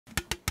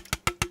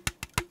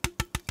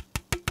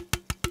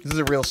This is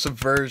a real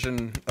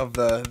subversion of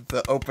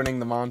the opening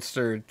the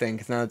monster thing,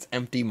 because now it's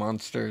empty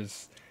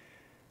monsters.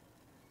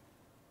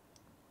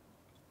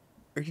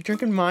 Are you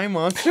drinking my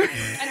monster?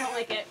 I don't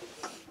like it.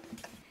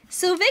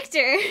 So,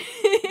 Victor,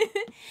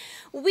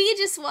 we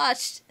just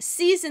watched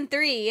season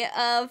 3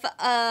 of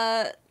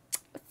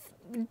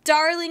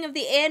darling of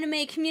the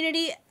anime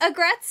community,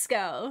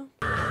 Aggretsuko.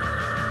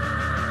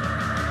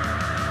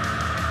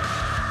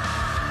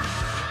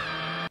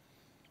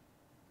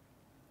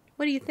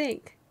 What do you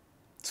think?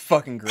 It's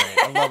fucking great.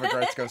 I love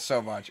Aggretsuko so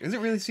much. Is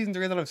it really season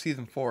 3? I thought it was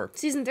season 4.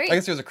 Season 3. I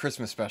guess there was a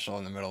Christmas special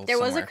in the middle. There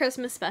was a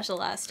Christmas special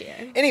last year.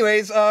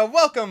 Anyways,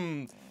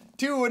 welcome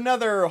to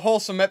another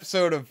wholesome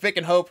episode of Vic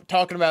and Hope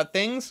talking about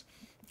things.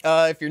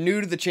 If you're new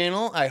to the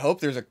channel, I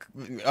hope there's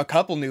a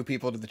couple new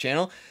people to the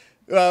channel.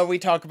 We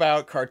talk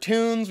about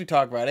cartoons, we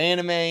talk about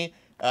anime.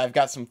 I've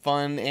got some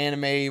fun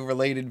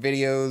anime-related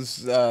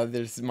videos.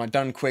 There's my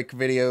done quick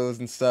videos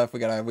and stuff. We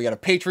got a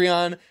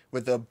Patreon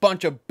with a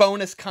bunch of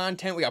bonus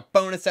content. We got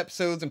bonus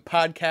episodes and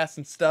podcasts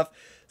and stuff.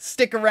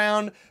 Stick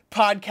around.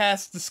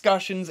 Podcasts,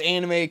 discussions,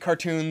 anime,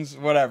 cartoons,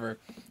 whatever.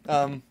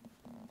 And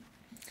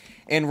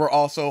we're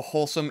also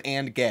wholesome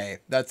and gay.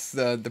 That's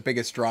the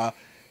biggest draw.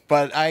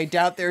 But I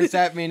doubt there's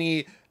that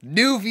many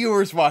new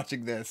viewers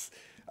watching this.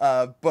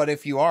 But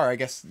if you are, I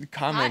guess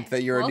comment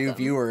that you're welcome. A new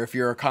viewer if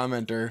you're a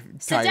commenter.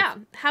 Sit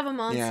down. Have a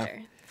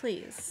monster.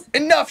 Please.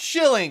 Enough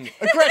shilling!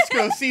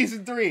 Aggretsuko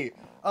season 3.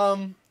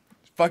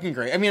 Fucking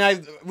great. I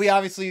mean, we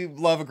obviously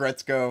love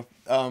Aggretsuko.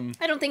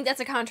 I don't think that's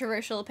a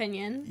controversial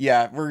opinion.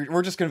 Yeah,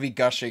 we're just gonna be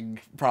gushing,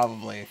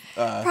 probably.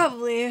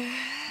 Probably.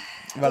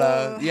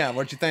 But, yeah,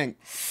 what'd you think?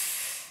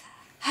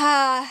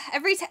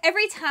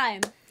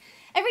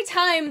 Every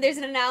time there's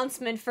an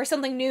announcement for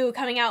something new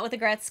coming out with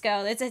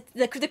Aggretsuko, it's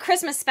the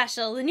Christmas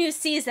special, the new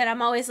season,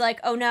 I'm always like,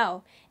 oh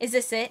no, is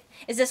this it?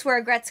 Is this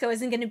where Aggretsuko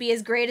isn't going to be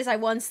as great as I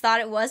once thought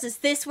it was? Is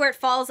this where it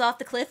falls off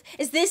the cliff?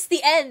 Is this the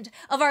end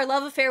of our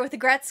love affair with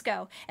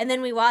Aggretsuko? And then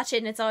we watch it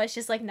and it's always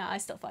just like, nah, I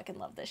still fucking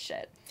love this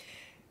shit.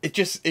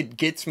 It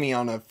gets me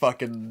on a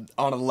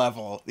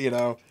level, you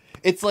know?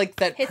 It's like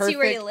that hits perfect... you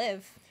where you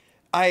live.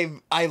 I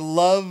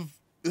love,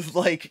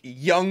 like,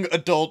 young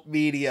adult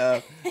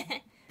media...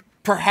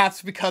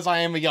 Perhaps because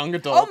I am a young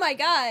adult. Oh my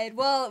god!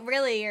 Well,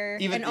 really, you're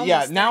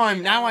now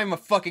I'm a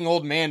fucking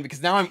old man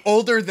because now I'm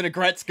older than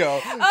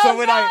Aggretsuko. Oh, so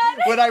when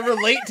I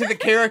relate to the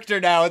character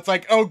now, it's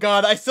like, oh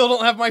god, I still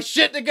don't have my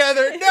shit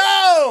together.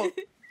 No.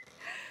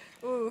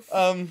 Oof.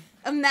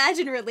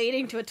 Imagine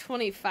relating to a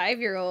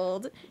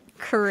 25-year-old.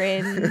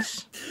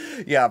 Cringe.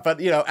 Yeah, but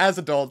you know, as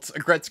adults,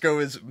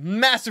 Aggretsuko is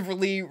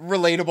massively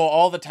relatable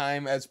all the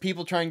time as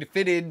people trying to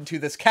fit into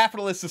this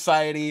capitalist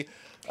society.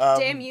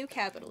 Damn you,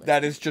 capitalism.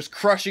 That is just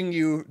crushing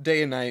you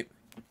day and night.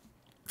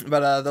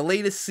 But the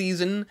latest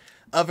season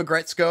of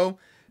Aggretsuko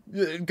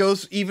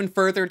goes even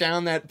further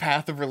down that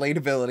path of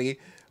relatability,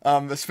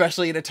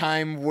 especially at a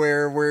time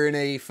where we're in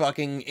a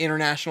fucking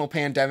international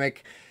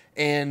pandemic,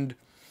 and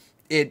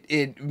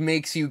it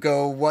makes you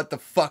go, what the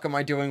fuck am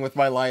I doing with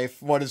my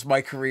life? What is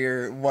my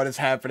career? What is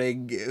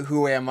happening?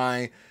 Who am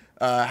I?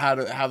 How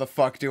the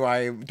fuck do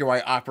I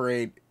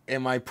operate?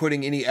 Am I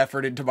putting any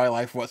effort into my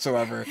life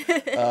whatsoever?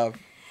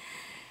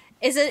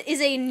 Is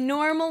a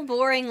normal,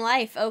 boring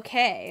life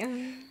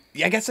okay?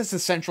 Yeah, I guess that's the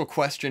central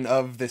question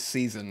of this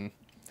season.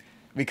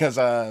 Because,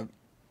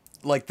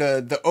 like,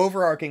 the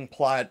overarching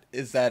plot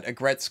is that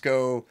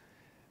Aggretsuko,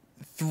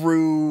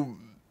 through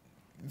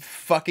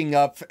fucking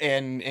up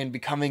and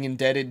becoming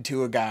indebted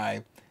to a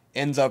guy,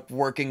 ends up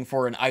working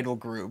for an idol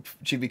group.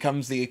 She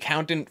becomes the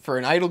accountant for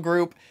an idol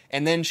group,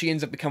 and then she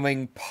ends up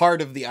becoming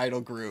part of the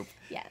idol group.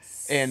 Yes.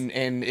 And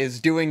is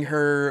doing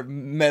her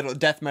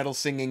death metal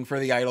singing for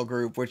the idol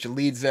group, which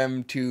leads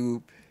them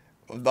to,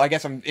 I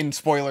guess I'm in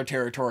spoiler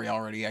territory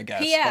already, I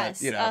guess. Yes,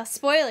 but, you know.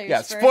 Spoilers.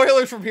 Yeah,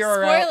 spoilers from here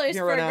on out. Spoilers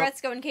for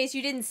Aggretsuko in case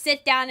you didn't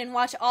sit down and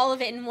watch all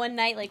of it in one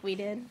night like we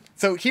did.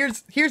 So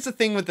here's the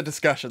thing with the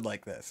discussion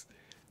like this.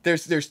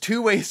 There's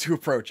two ways to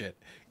approach it.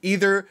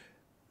 Either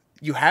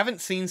you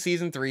haven't seen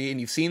season 3 and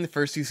you've seen the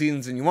first 2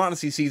 seasons and you want to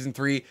see season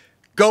 3,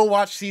 go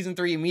watch season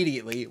 3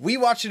 immediately. We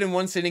watched it in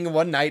one sitting in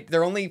one night.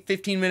 They're only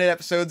 15-minute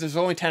episodes. There's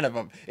only 10 of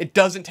them. It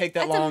doesn't take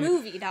that long. That's a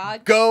movie,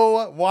 dog.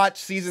 Go watch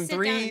season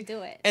 3 down and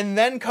do it. And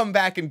then come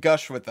back and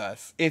gush with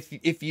us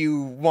if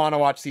you want to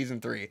watch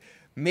season 3.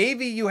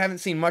 Maybe you haven't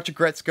seen much of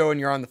Aggretsuko and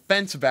you're on the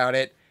fence about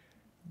it.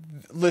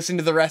 Listen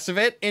to the rest of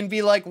it and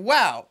be like,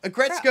 wow,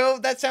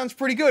 Aggretsuko, that sounds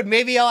pretty good.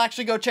 Maybe I'll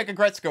actually go check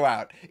Aggretsuko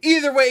out.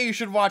 Either way, you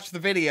should watch the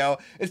video.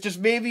 It's just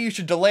maybe you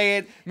should delay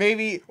it.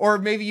 Maybe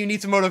you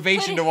need some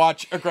motivation to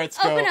watch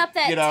Aggretsuko. Open up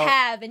that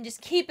tab and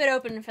just keep it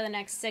open for the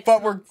next 6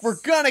 months. But we're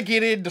gonna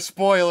get into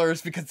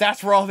spoilers because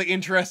that's where all the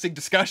interesting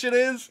discussion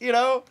is, you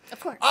know? Of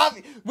course.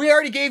 We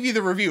already gave you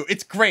the review.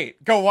 It's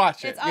great. Go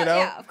watch it, you know?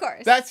 Yeah, of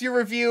course. That's your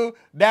review.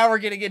 Now we're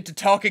getting into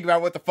talking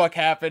about what the fuck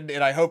happened,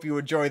 and I hope you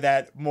enjoy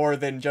that more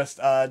than just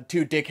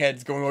two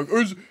dickheads going like,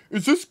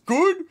 is this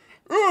good?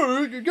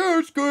 Oh, yeah,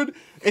 it's good.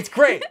 It's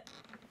great.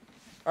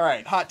 All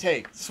right, hot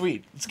take.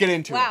 Sweet. Let's get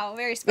into it. Wow,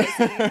 very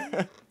spicy.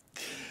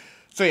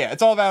 So yeah,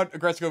 it's all about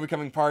Aggretsuko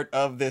becoming part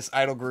of this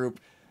idol group.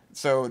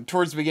 So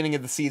towards the beginning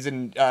of the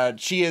season,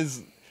 she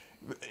is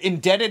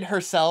indebted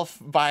herself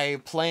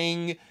by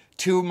playing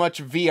too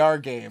much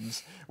VR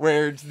games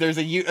where there's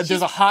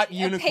a hot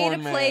unicorn pay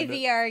to play man.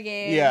 VR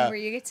game where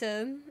you get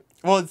to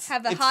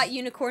have the hot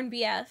unicorn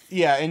BF.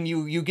 Yeah, and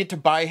you get to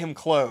buy him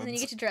clothes. And then you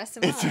get to dress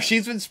him and up. So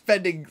she's been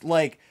spending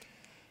like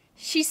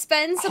she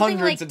spends something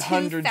hundreds like and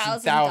hundreds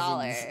of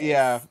thousands.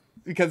 Yeah,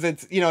 because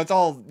it's it's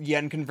all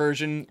yen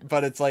conversion,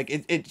 but it's like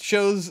it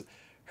shows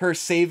her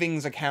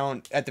savings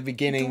account at the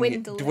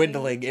beginning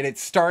dwindling, and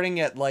it's starting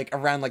at like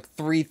around like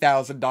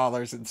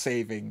 $3,000 in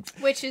savings,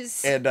 which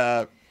is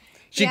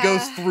she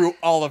goes through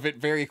all of it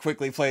very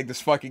quickly playing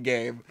this fucking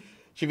game.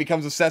 She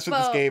becomes obsessed with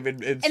this game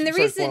and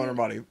starts blowing her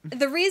money.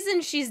 The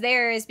reason she's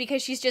there is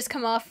because she's just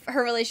come off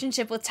her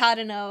relationship with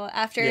Tadano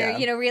after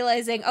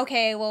realizing,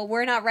 okay, well,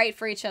 we're not right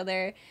for each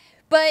other,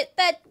 but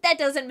that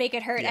doesn't make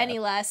it hurt any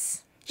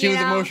less. She was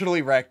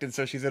emotionally wrecked, and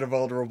so she's in a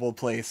vulnerable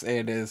place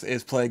and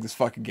is playing this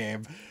fucking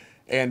game.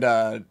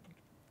 And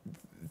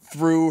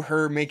through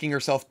her making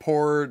herself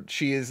poor,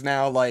 she is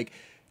now like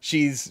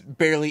she's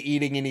barely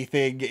eating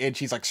anything, and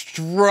she's like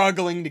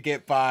struggling to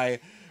get by,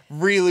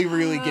 really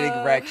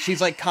getting wrecked. She's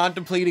like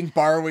contemplating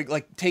borrowing,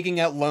 like taking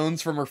out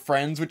loans from her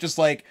friends, which is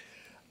like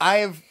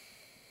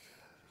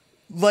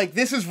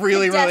this is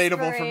really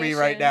relatable for me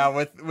right now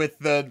with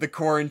the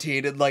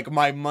quarantine and like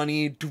my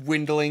money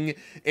dwindling,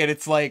 and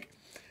it's like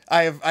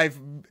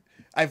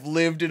I've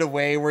lived in a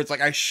way where it's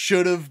like I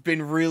should have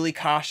been really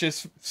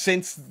cautious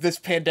since this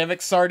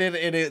pandemic started,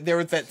 and there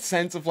was that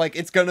sense of like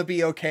it's gonna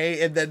be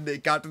okay, and then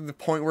it got to the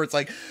point where it's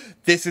like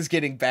this is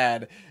getting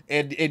bad,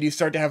 and you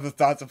start to have the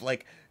thoughts of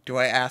like, do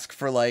I ask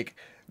for like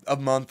a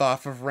month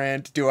off of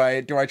rent? Do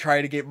I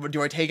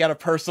take out a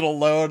personal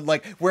loan?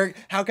 Like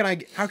how can I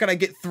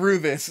get through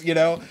this?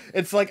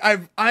 It's like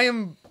I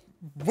am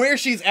where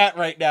she's at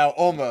right now,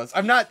 almost.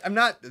 I'm not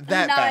that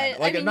bad.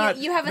 Like,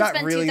 you haven't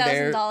spent really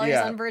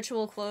 $2,000 on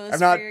virtual clothes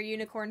for your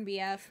unicorn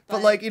BF.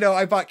 But like,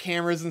 I bought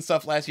cameras and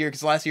stuff last year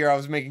because last year I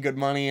was making good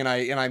money, and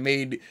I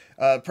made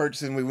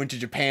purchases, and we went to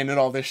Japan and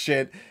all this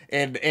shit,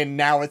 and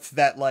now it's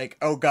that like,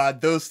 oh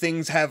god, those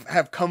things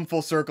have come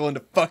full circle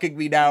into fucking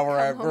me now,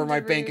 where my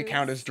bank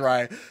account is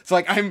dry. So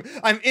like,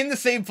 I'm in the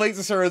same place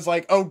as her as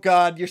like, oh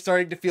god, you're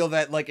starting to feel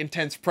that like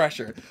intense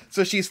pressure.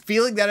 So she's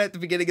feeling that at the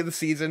beginning of the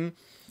season.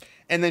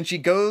 And then she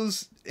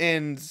goes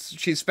and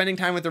she's spending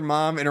time with her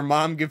mom, and her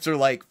mom gives her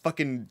like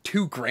fucking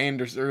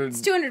 $2,000 or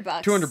it's $200.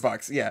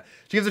 $200, yeah.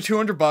 She gives her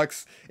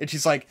 $200, and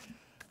she's like,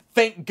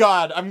 "Thank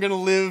God, I'm gonna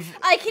live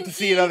to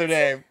see another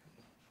day."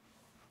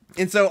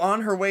 And so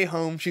on her way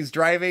home, she's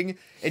driving,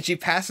 and she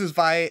passes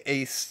by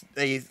a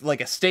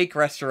steak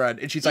restaurant,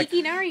 and she's like,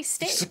 Ikinari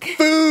steak.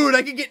 "Food!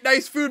 I can get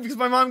nice food because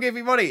my mom gave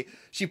me money."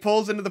 She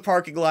pulls into the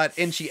parking lot,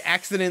 and she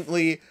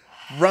accidentally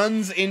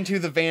runs into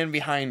the van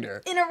behind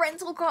her in a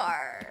rental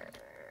car.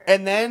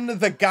 And then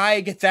the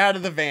guy gets out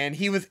of the van.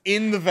 He was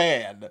in the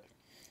van.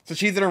 So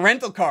she's in a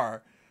rental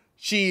car.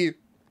 She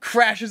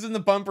crashes in the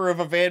bumper of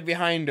a van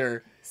behind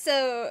her.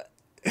 So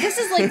this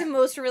is like the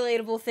most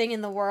relatable thing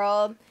in the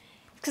world.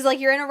 Because like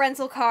you're in a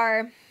rental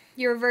car.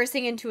 You're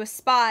reversing into a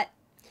spot.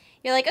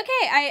 You're like,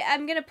 okay,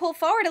 I'm going to pull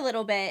forward a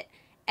little bit.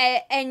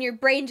 And your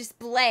brain just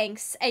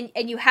blanks. And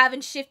you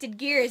haven't shifted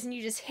gears. And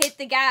you just hit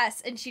the gas.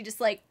 And she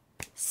just like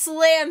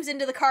slams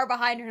into the car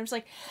behind her. And I'm just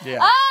like,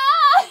 ah!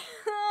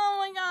 Oh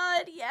my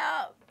god,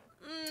 yeah.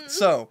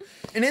 So,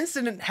 an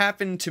incident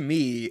happened to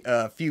me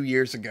a few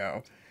years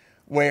ago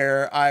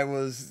where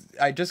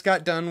I just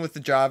got done with the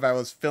job. I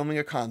was filming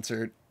a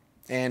concert,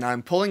 and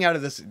I'm pulling out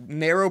of this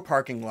narrow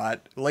parking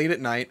lot late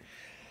at night.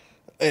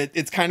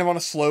 It's kind of on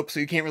a slope, so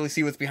you can't really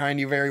see what's behind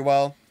you very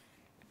well.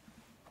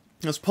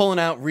 I was pulling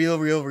out real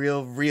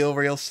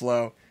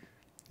slow.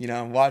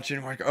 I'm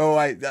watching, like,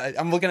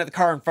 I'm looking at the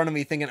car in front of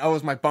me thinking, oh,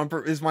 is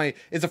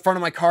the front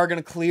of my car going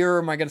to clear, or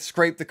am I going to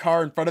scrape the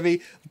car in front of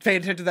me? Pay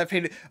attention to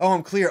that, oh,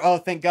 I'm clear, oh,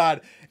 thank God.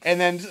 And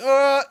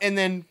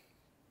then,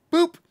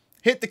 boop,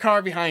 hit the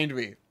car behind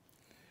me.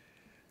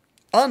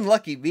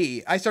 Unlucky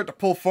me, I start to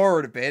pull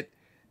forward a bit,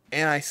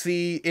 and I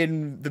see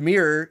in the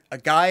mirror, a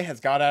guy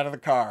has got out of the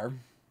car.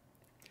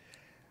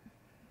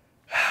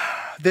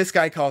 This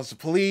guy calls the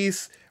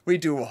police. We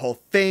do a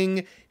whole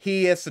thing.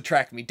 He has to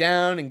track me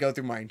down and go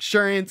through my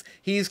insurance.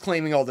 He's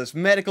claiming all this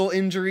medical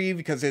injury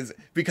because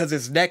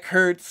his neck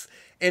hurts.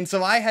 And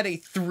so I had a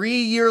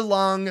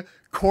 3-year-long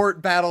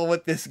court battle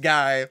with this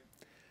guy,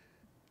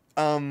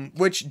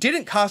 which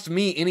didn't cost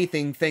me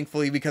anything,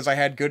 thankfully, because I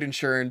had good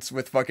insurance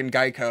with fucking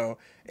Geico.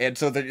 And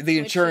so the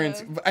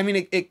insurance, I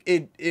mean,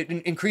 it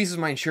increases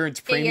my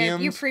insurance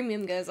premiums. Your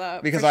premium goes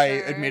up. Because I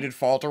admitted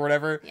fault or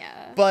whatever.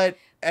 Yeah. But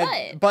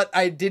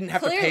I didn't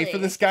have to pay for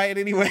this guy in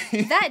any way.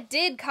 That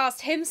did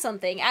cost him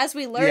something, as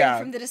we learned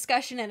from the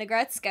discussion in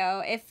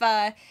Aggretsuko. If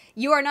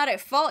you are not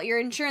at fault, your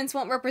insurance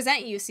won't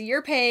represent you, so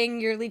you're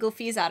paying your legal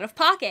fees out of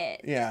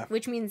pocket. Yeah.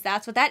 Which means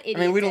that's what that idiot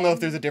I mean, we don't did. know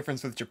if there's a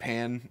difference with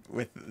Japan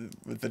with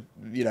the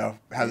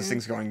how this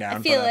thing's going down. I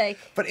feel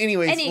but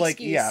anyways, like,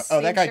 yeah.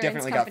 Oh, that guy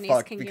definitely got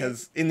fucked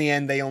because in the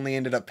end they only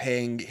ended up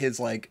paying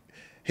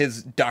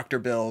his doctor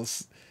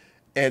bills.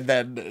 And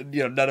then,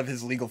 you know, none of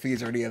his legal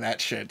fees or any of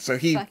that shit. So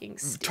he Fucking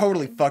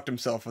totally fucked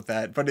himself with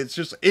that. But it's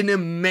just an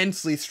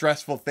immensely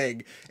stressful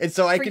thing. And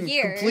so I For can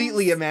years.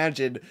 completely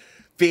imagine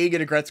being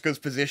in Aggretsuko's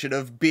position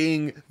of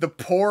being the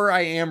poor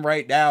I am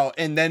right now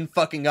and then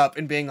fucking up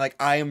and being like,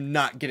 I am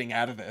not getting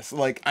out of this.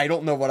 Like, I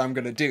don't know what I'm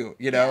gonna do,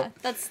 you know?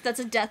 Yeah, that's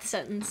a death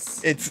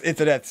sentence. It's a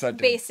death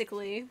sentence.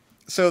 Basically.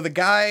 So the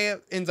guy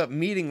ends up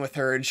meeting with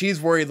her, and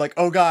she's worried, like,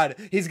 oh god,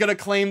 he's gonna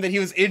claim that he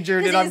was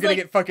injured, and I'm gonna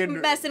get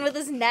fucking... messing with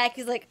his neck.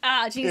 He's like,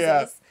 Jesus.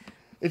 Yeah.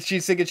 And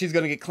she's thinking she's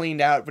gonna get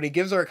cleaned out, but he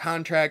gives her a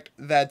contract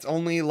that's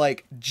only,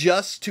 like,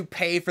 just to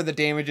pay for the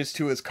damages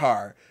to his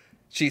car.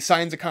 She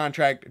signs a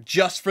contract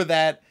just for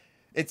that.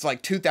 It's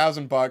like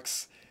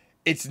 $2,000.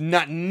 It's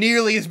not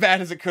nearly as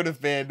bad as it could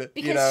have been. Because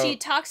you know? she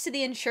talks to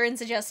the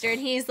insurance adjuster, and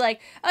he's like,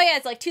 "Oh yeah,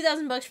 it's like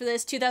 $2,000 for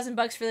this,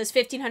 $2,000 for this,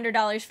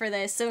 $1,500 for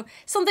this." So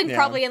something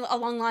probably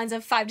along the lines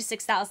of $5,000 to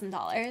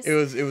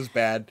 $6,000. It was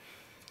bad.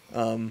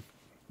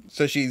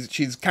 So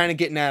she's kind of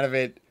getting out of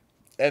it,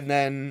 and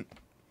then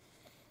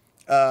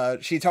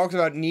she talks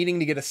about needing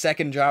to get a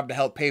second job to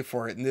help pay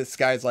for it, and this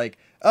guy's like,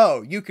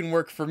 "Oh, you can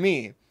work for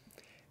me,"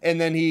 and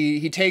then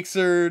he takes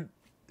her.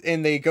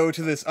 And they go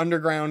to this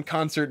underground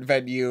concert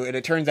venue, and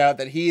it turns out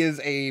that he is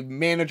a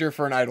manager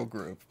for an idol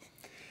group.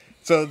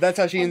 So that's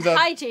how she ends up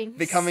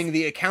becoming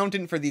the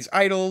accountant for these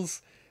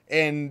idols,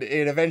 and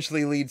it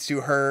eventually leads to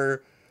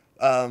her,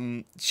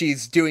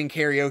 she's doing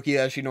karaoke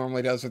as she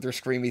normally does with her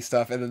screamy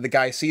stuff, and then the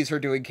guy sees her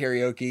doing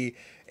karaoke,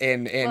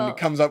 and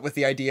comes up with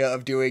the idea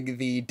of doing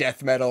the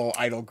death metal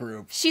idol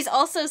group. She's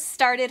also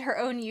started her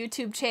own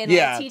YouTube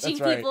channel teaching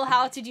people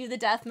how to do the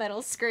death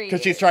metal scream.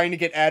 Because she's trying to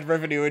get ad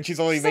revenue, and she's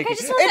only making... Like, I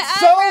just want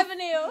ad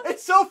revenue.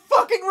 It's so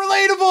fucking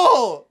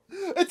relatable!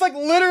 It's like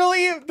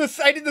literally,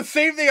 I did the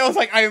same thing. I was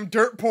like, I am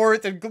dirt poor,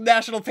 it's a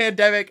national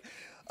pandemic.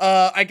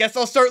 I guess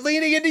I'll start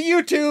leaning into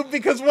YouTube,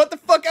 because what the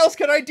fuck else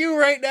can I do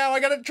right now? I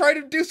gotta try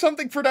to do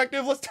something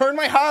productive. Let's turn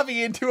my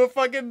hobby into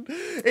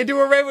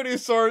a revenue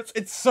source.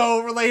 It's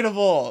so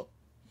relatable.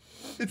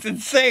 It's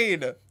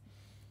insane.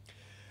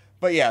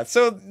 But yeah,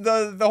 so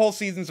the whole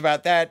season's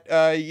about that.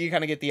 You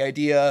kind of get the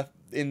idea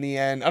in the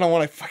end. I don't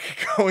want to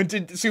fucking go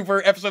into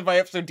super episode by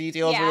episode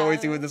details. We always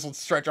do, and this will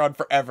stretch on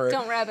forever.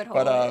 Don't rabbit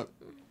hole. But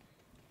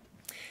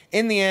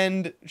in the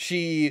end,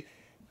 she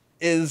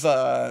is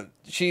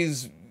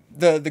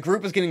the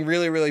group is getting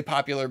really, really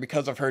popular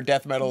because of her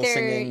death metal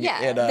singing.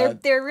 Yeah,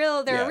 they're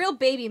real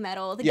baby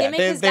metal. The gimmick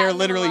is they're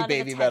literally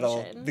baby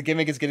metal. The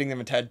gimmick is getting them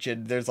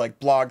attention. There's like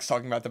blogs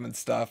talking about them and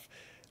stuff.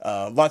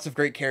 Lots of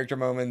great character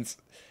moments.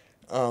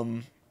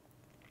 So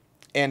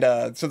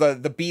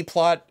the B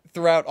plot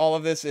throughout all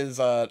of this is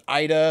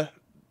Haida.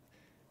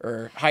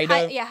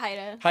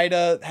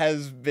 Haida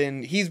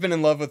he's been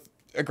in love with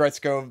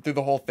Aggretsuko through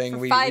the whole thing.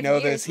 We know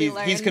this.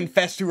 He's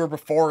confessed to her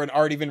before and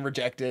already been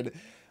rejected.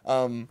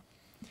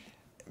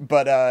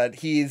 But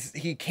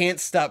he can't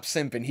stop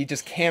simping. He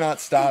just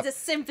cannot stop. The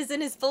simp is in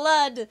his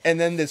blood. And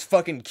then this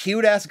fucking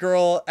cute-ass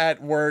girl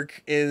at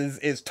work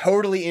is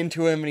totally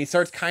into him, and he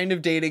starts kind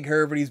of dating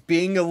her, but he's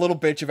being a little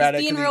bitch about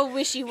it. Being real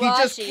wishy-washy. He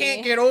just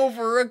can't get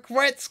over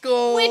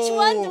Aggretsuko. Which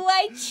one do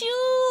I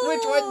choose?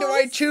 Which one do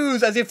I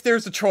choose? As if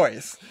there's a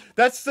choice.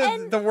 That's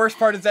the worst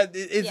part is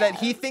that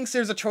he thinks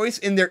there's a choice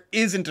and there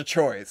isn't a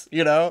choice,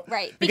 you know?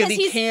 Right. Because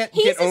he can't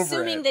get over it. He's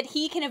assuming that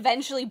he can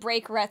eventually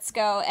break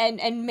Retsuko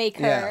and make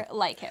her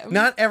like him.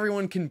 Not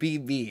everyone can be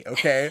me,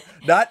 okay?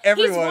 Not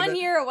everyone He's 1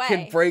 year away.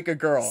 Can break a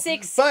girl.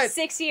 6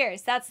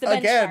 years. That's the benchmark.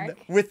 Again,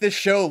 with this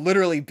show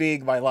literally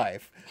being my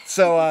life.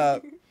 So,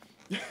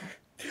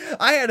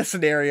 I had a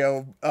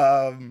scenario,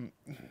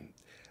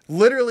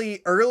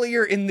 literally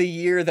earlier in the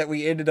year that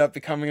we ended up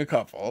becoming a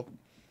couple,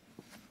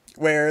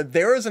 where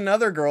there was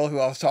another girl who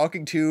I was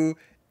talking to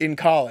in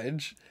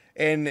college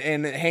and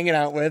hanging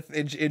out with,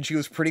 and she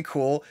was pretty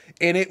cool.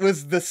 And it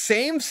was the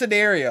same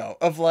scenario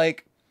of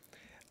like,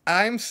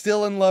 I'm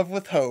still in love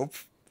with Hope.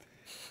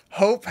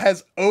 Hope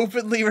has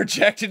openly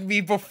rejected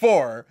me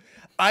before.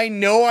 I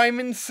know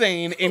I'm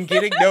insane and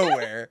getting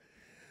nowhere.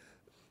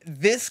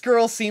 This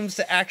girl seems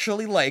to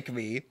actually like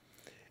me.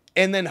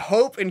 And then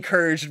Hope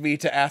encouraged me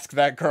to ask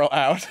that girl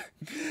out.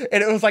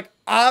 And it was like,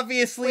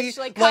 obviously...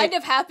 Which, kind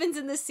of happens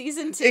in this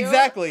season, too.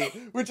 Exactly.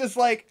 Which is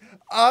like,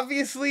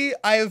 obviously,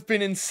 I have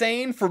been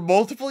insane for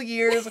multiple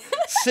years,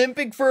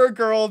 simping for a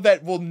girl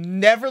that will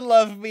never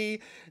love me.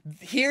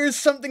 Here's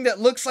something that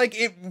looks like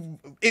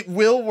it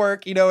will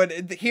work, you know,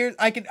 and here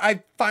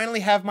I finally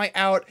have my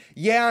out.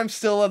 Yeah, I'm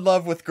still in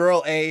love with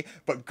girl A,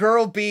 but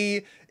girl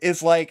B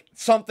is like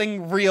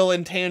something real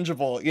and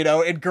tangible, you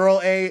know, and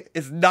girl A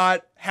is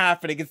not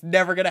happening. It's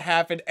never gonna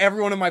happen.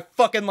 Everyone in my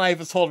fucking life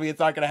has told me it's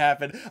not gonna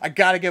happen. I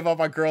gotta give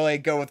up on girl A,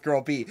 go with girl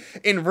B.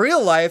 In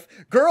real life,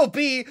 girl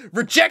B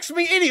rejects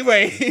me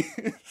anyway.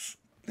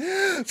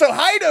 So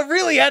Haida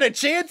really had a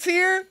chance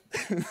here.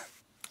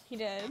 He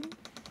did.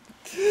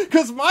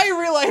 Because my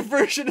real life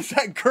version is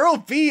that girl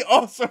B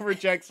also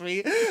rejects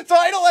me, so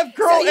I don't have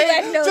girl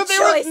A. So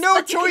there was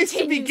no choice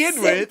to begin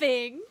with.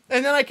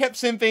 And then I kept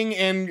simping,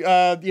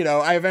 and, you know,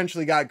 I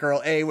eventually got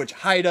girl A, which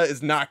Haida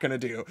is not gonna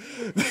do.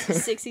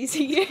 6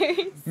 easy years.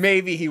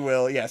 Maybe he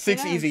will. Yeah,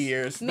 6 easy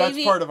years.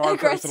 That's part of our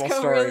personal Aggretsuko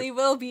story. really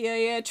will be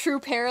a true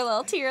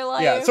parallel to your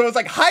life. Yeah, so it's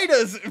like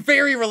Haida's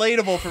very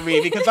relatable for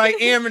me because I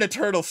am an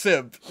eternal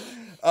simp.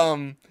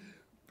 And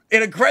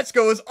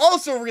Aggretsuko is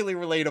also really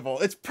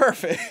relatable. It's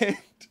perfect.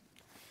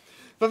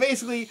 But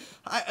basically,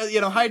 you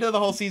know, Haida the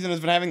whole season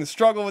has been having the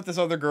struggle with this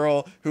other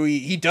girl who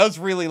he does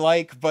really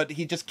like, but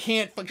he just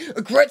can't.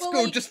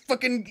 Aggretsuko just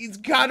fucking, he's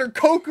got her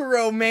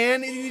Kokoro,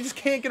 man, and he just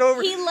can't get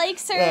over it. He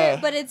likes her,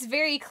 but it's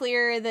very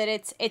clear that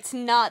it's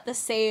not the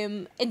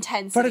same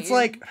intensity. But it's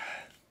like,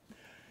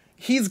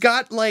 he's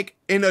got like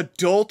an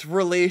adult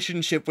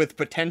relationship with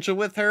potential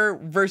with her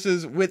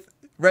versus with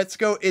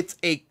Retsuko, it's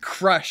a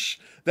crush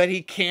that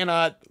he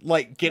cannot,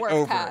 like, get Work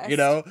over, past. you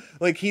know?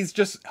 Like, he's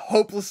just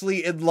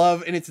hopelessly in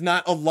love, and it's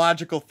not a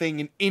logical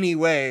thing in any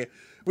way,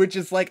 which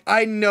is, like,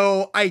 I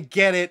know, I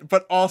get it,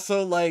 but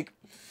also, like,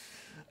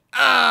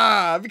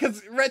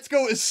 because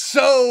Retsuko is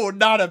so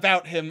not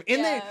about him.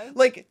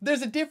 Like,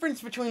 there's a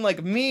difference between,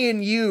 like, me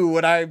and you,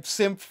 when I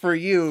simped for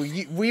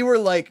you, we were,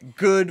 like,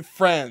 good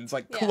friends,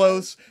 like,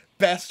 close,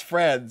 best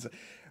friends.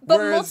 But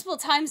multiple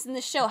times in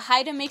the show,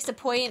 Haida makes a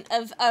point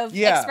of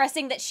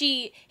expressing that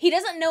he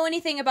doesn't know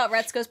anything about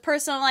Retsuko's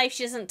personal life.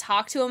 She doesn't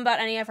talk to him about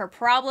any of her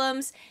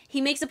problems.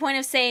 He makes a point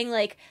of saying,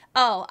 like,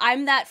 oh,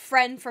 I'm that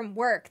friend from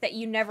work that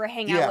you never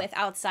hang out with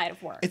outside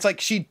of work. It's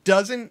like she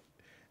doesn't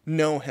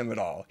know him at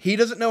all. He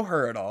doesn't know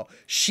her at all.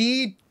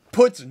 She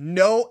puts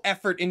no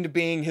effort into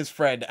being his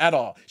friend at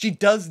all. She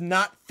does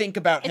not think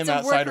about him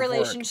outside of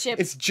work.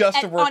 It's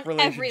just a work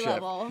relationship. On every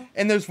level.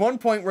 And there's one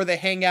point where they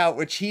hang out,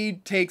 which he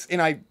takes,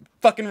 and I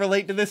fucking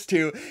relate to this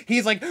too.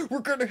 He's like, we're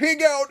gonna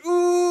hang out,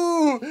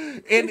 ooh!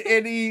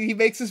 And he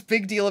makes this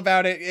big deal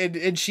about it,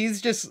 and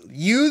she's just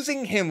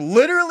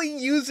literally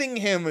using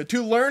him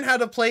to learn how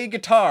to play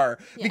guitar,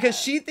 because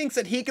she thinks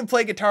that he can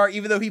play guitar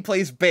even though he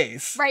plays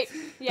bass. Right,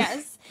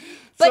 yes.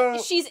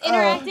 But she's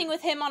interacting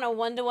with him on a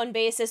one-to-one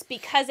basis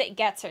because it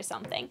gets her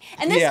something.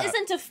 And this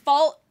isn't to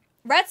fault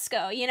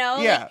Retsuko, you know?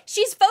 Yeah. Like,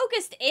 she's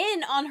focused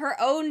in on her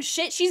own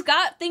shit. She's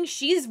got things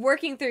she's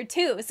working through,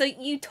 too. So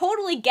you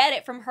totally get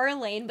it from her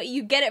lane, but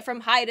you get it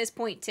from Haida's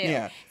point, too.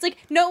 Yeah. It's like,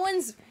 no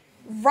one's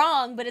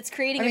wrong, but it's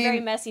creating a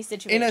very messy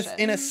situation.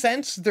 In a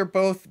sense, they're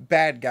both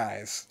bad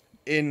guys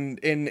in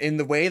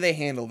the way they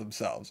handle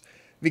themselves.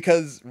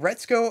 Because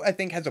Retsuko, I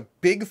think, has a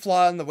big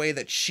flaw in the way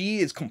that she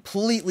is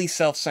completely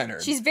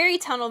self-centered. She's very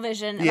tunnel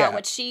vision about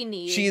what she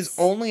needs. She is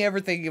only ever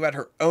thinking about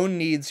her own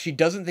needs. She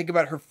doesn't think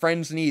about her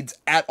friends' needs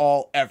at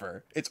all,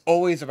 ever. It's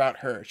always about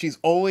her. She's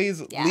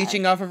always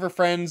leeching off of her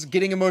friends,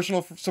 getting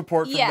emotional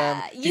support from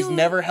them. She's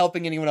never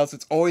helping anyone else.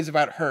 It's always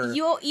about her.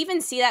 You'll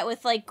even see that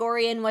with, like,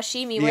 Gori and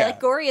Washimi, where, like,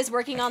 Gori is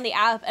working on the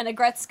app, and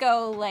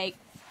Aggretsuko, like,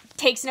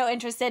 takes no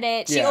interest in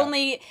it. She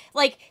only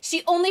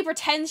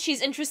pretends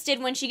she's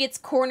interested when she gets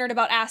cornered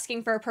about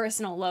asking for a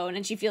personal loan,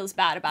 and she feels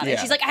bad about it.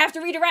 She's like, I have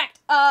to redirect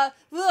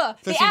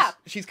the app.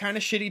 She's kind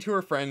of shitty to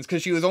her friends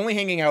because she was only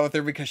hanging out with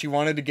her because she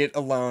wanted to get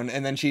a loan,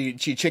 and then she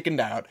chickened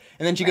out,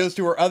 and then she goes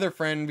to her other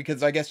friend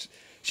because I guess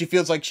she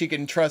feels like she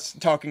can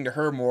trust talking to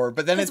her more.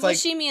 But then it's like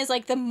Washimi is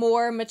like the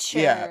more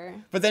mature. Yeah,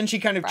 but then she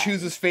kind of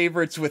chooses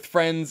favorites with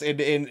friends and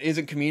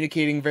isn't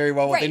communicating very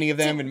well with any of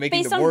them, and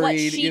making them worried.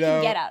 Based on what she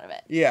can get out of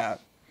it. Yeah.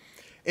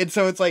 And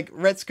so it's like,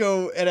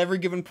 Retsuko at every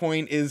given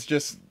point is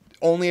just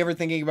only ever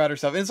thinking about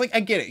herself. And it's like, I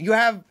get it. You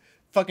have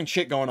fucking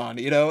shit going on,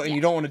 you know, and you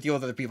don't want to deal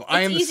with other people.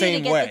 I am the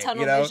same way, you know? I get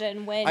tunnel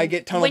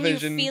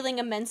vision when you're feeling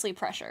immensely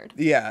pressured.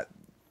 Yeah.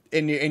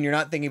 And you're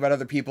not thinking about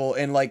other people.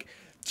 And, like,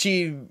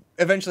 she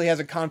eventually has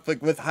a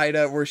conflict with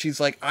Haida where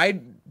she's like, I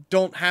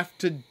don't have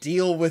to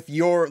deal with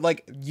your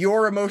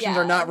emotions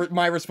are not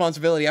my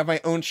responsibility. I have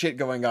my own shit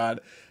going on.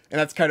 And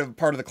that's kind of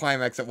part of the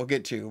climax that we'll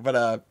get to.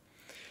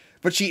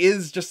 But she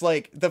is just,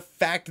 like, the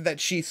fact that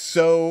she's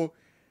so,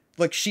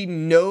 like, she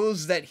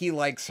knows that he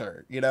likes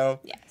her, you know?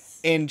 Yes.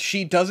 And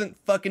she doesn't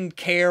fucking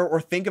care or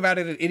think about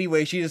it in any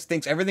way. She just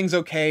thinks everything's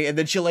okay. And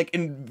then she'll, like,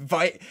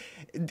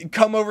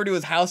 come over to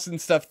his house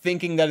and stuff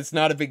thinking that it's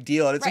not a big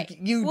deal. And it's like,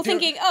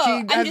 thinking,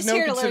 I'm just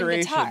here to learn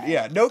guitar.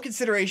 Yeah, no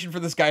consideration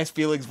for this guy's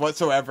feelings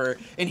whatsoever.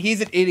 And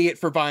he's an idiot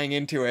for buying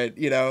into it,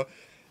 you know?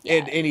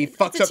 Yeah, and he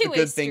fucks up the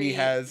good thing he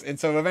has. And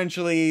so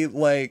eventually,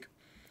 like,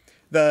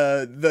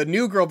 the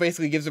new girl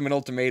basically gives him an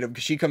ultimatum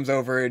because she comes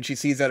over and she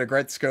sees that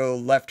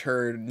Aggretsuko left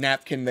her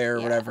napkin there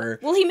or whatever.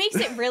 Well, he makes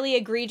it really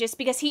egregious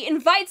because he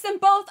invites them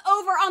both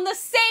over on the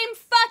same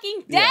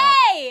fucking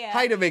day! Yeah.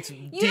 Haida makes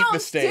deep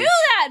mistakes. You don't do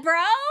that,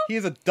 bro!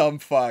 He's a dumb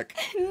fuck.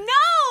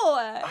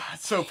 No!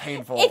 It's so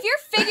painful. If you're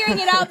figuring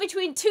it out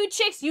between two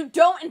chicks, you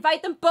don't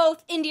invite them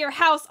both into your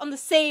house on the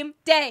same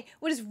day.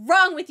 What is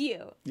wrong with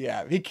you?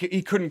 Yeah, he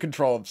couldn't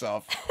control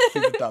himself.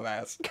 He's a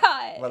dumbass.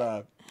 God.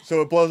 But,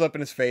 so it blows up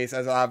in his face,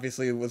 as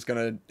obviously was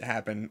gonna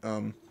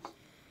happen.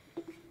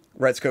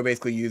 Retsuko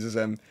basically uses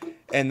him.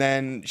 And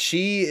then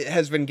she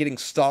has been getting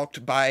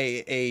stalked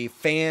by a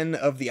fan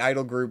of the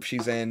idol group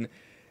she's in,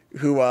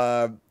 who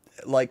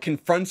like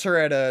confronts her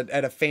at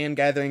a fan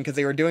gathering because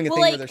they were doing a thing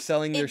where they're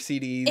selling their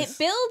CDs. It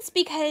builds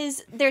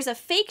because there's a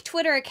fake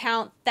Twitter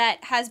account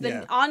that has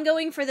been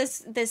ongoing for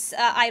this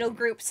idol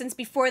group since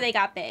before they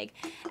got big,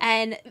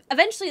 and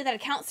eventually that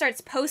account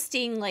starts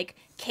posting like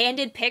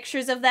candid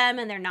pictures of them,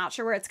 and they're not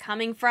sure where it's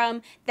coming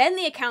from. Then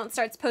the account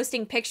starts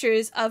posting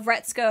pictures of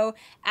Retsuko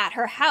at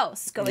her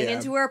house, going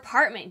into her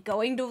apartment,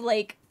 going to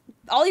like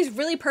all these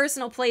really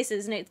personal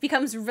places, and it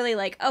becomes really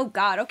like, oh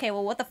god, okay,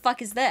 well, what the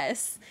fuck is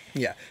this?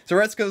 Yeah. So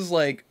Retsuko's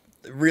like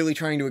really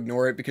trying to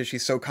ignore it because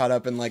she's so caught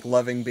up in like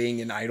loving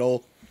being an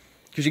idol,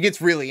 because she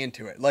gets really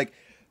into it. Like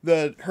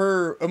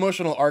her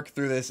emotional arc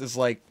through this is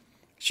like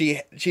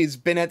she's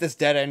been at this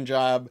dead end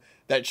job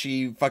that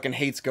she fucking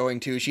hates going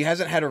to. She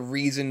hasn't had a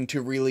reason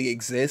to really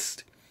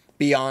exist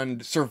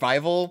beyond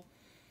survival.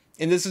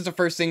 And this is the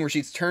first thing where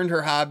she's turned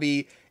her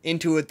hobby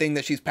into a thing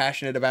that she's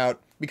passionate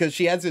about, because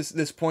she has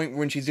this point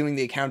when she's doing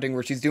the accounting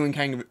where she's doing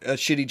kind of a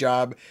shitty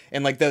job,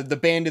 and like the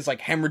band is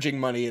like hemorrhaging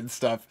money and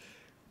stuff.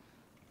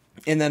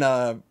 And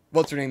then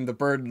what's her name, the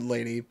bird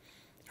lady,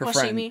 her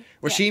friend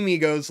Washimi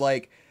goes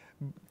like,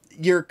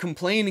 you're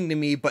complaining to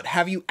me, but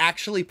have you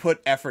actually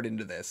put effort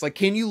into this? Like,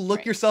 can you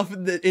look yourself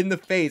in the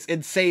face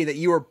and say that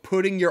you are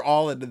putting your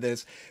all into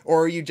this,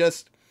 or are you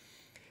just...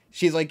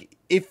 She's like,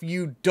 if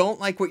you don't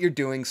like what you're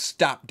doing,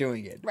 stop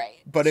doing it. Right.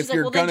 But she's if like,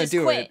 you're well, gonna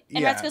do quit. it,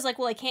 and Retsuko's like,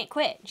 well, I can't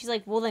quit. She's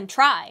like, well, then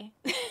try.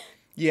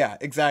 Yeah,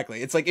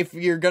 exactly. It's like, if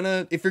you're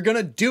gonna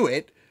do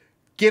it,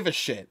 give a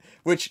shit.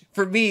 Which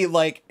for me,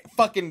 like,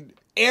 fucking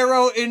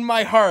arrow in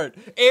my heart,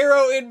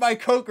 arrow in my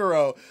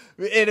kokoro,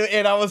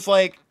 and I was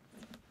like,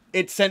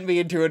 it sent me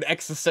into an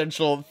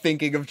existential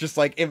thinking of just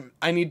like, if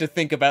I need to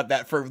think about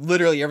that for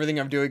literally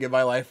everything I'm doing in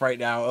my life right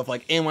now. Of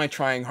like, am I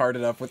trying hard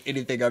enough with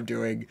anything I'm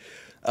doing?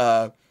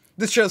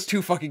 This show's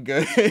too fucking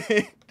good.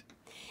 It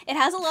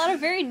has a lot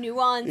of very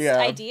nuanced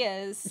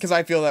ideas. Because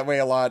I feel that way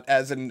a lot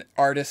as an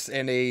artist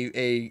and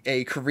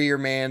a career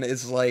man,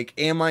 is like,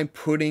 am I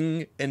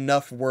putting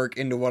enough work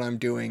into what I'm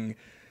doing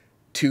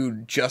to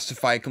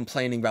justify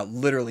complaining about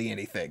literally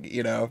anything,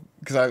 you know?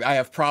 Because I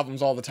have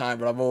problems all the time,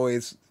 but I'm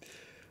always,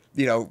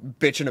 you know,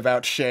 bitching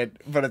about shit.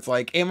 But it's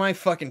like, am I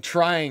fucking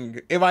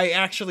trying? Am I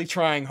actually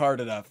trying hard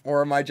enough?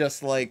 Or am I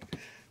just like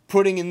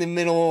putting in the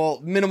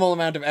minimal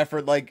amount of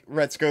effort like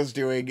Retsuko's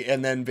doing,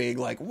 and then being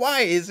like,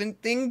 why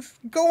isn't things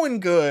going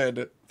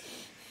good?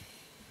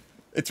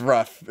 It's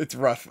rough. It's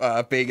rough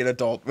being an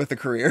adult with a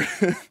career.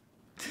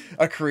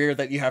 A career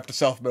that you have to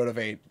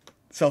self-motivate.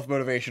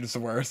 Self-motivation is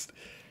the worst.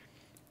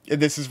 And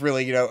this is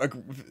really, you know,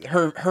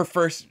 her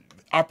first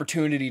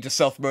opportunity to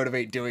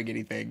self-motivate doing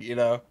anything, you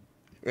know,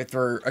 with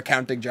her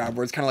accounting job,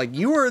 where it's kind of like,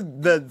 you are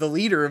the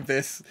leader of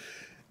this.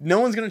 No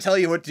one's going to tell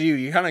you what to do.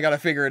 You kind of got to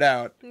figure it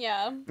out.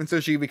 Yeah. And so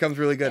she becomes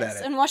really good at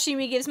it. And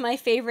Washimi gives my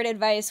favorite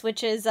advice,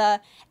 which is,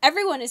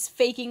 everyone is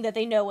faking that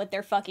they know what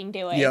they're fucking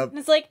doing. Yep. And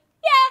it's like,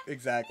 yeah.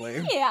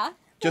 Exactly. Yeah.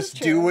 Just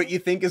do what you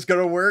think is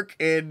going to work,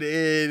 and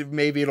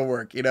maybe it'll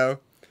work, you know?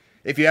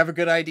 If you have a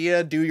good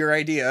idea, do your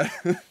idea.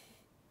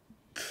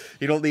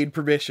 You don't need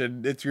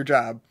permission. It's your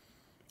job.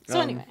 So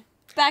anyway,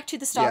 back to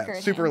the stalker. Yeah,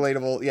 super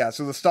relatable. Yeah,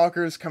 so the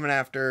stalker's coming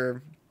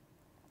after...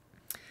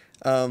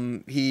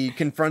 he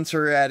confronts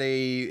her at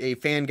a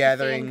fan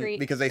gathering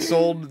because they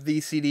sold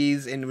these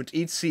CDs, and with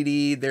each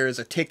CD there's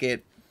a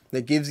ticket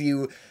that gives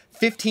you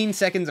 15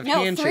 seconds of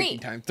handshaking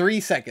time. 3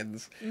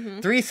 seconds.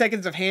 3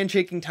 seconds of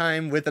handshaking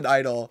time with an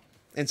idol.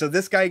 And so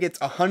this guy gets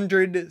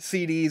 100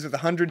 CDs with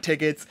 100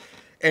 tickets,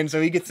 and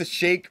so he gets to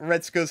shake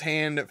Retsuko's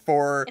hand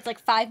for... It's like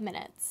 5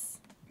 minutes.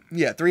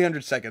 Yeah,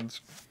 300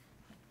 seconds.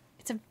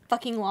 It's a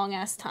fucking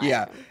long-ass time.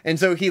 Yeah, and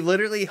so he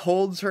literally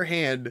holds her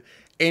hand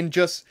and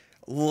just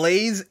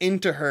lays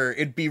into her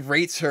and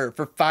berates her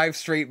for 5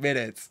 straight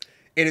minutes,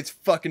 and it's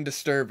fucking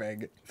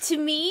disturbing. To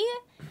me,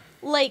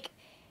 like,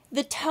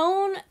 the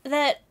tone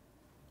that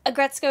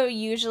Aggretsuko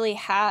usually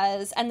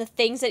has and the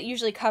things that it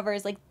usually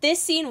covers, like,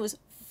 this scene was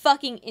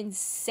fucking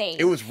insane.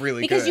 It was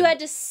really good. Because you had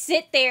to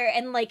sit there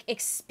and, like,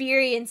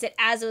 experience it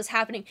as it was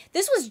happening.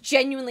 This was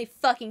genuinely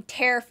fucking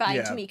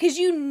terrifying to me, because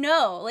you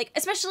know, like,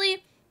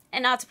 especially...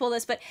 And not to pull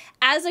this, but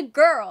as a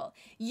girl,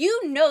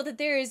 you know that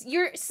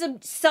you're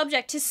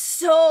subject to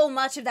so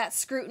much of that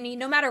scrutiny,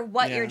 no matter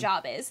what your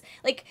job is.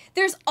 Like,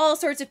 there's all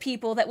sorts of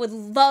people that would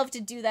love to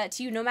do that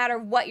to you, no matter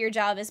what your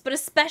job is. But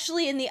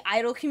especially in the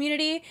idol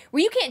community,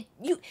 where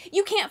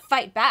you can't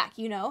fight back.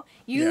 You know,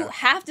 you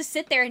have to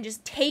sit there and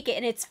just take it.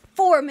 And it's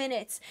 4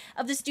 minutes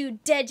of this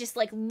dude dead, just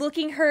like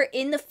looking her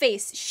in the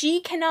face. She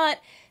cannot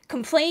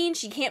complain,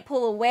 she can't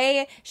pull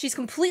away, she's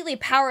completely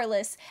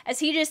powerless as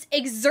he just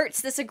exerts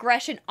this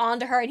aggression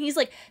onto her, and he's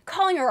like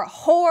calling her a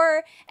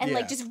whore and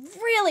like just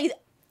really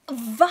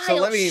vile shit. So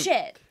let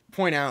me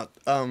point out,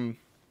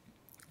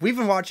 we've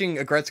been watching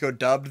Aggretsuko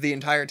dubbed the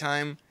entire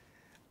time.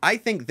 I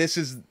think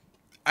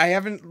I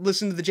haven't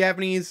listened to the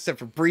Japanese except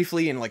for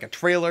briefly in like a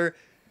trailer.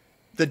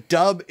 The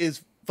dub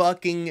is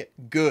fucking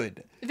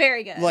good.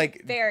 Very good.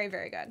 Like, very,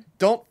 very good.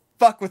 Don't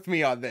fuck with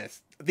me on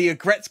this. The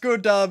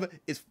Aggretsuko dub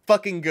is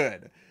fucking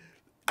good.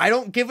 I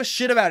don't give a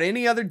shit about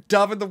any other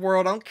dub in the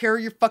world. I don't care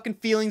your fucking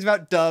feelings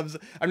about dubs.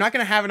 I'm not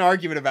gonna have an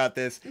argument about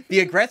this.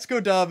 The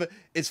Aggretsuko dub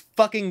is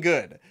fucking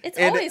good. It's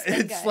always been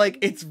it's good. like,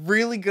 it's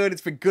really good.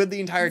 It's been good the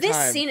entire time.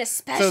 This scene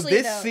especially, So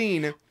this though.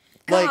 scene,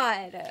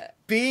 God. like,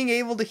 being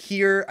able to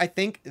hear, I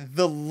think,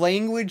 the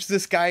language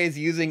this guy is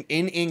using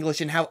in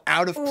English and how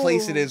out of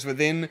place it is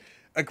within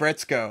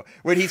Aggretsuko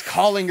when he's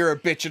calling her a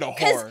bitch and a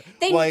whore.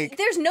 Like,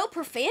 there's no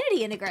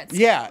profanity in Aggretsuko.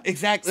 yeah,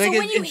 exactly. So Like,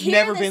 when you it's hear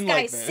never this been guy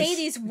like this. say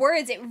these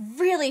words,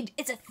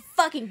 it's a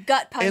fucking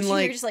gut punch. And, And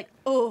like, you're just like,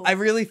 oh. I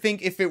really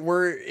think if it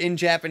were in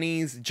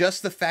Japanese,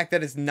 just the fact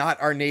that it's not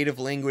our native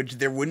language,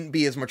 there wouldn't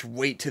be as much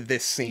weight to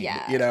this scene.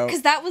 Yeah, You know?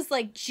 because that was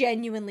like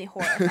genuinely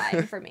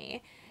horrifying for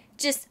me.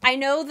 Just, I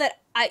know that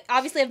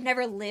I've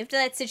never lived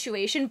that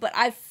situation, but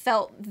I've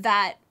felt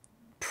that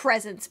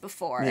presence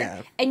before.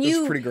 Yeah, and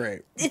it's pretty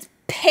great. It's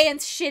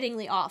pants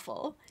shittingly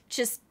awful.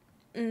 Just,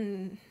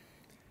 And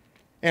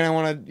I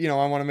want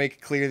to make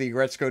it clear the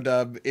Retsuko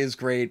dub is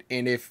great,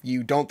 and if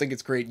you don't think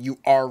it's great, you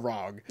are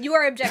wrong. You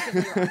are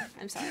objectively wrong.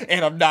 I'm sorry.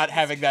 And I'm not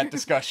having that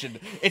discussion.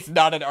 It's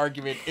not an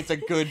argument. It's a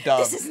good dub.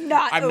 This is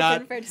not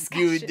open for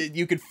discussion.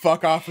 You could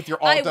fuck off with your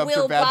all I dubs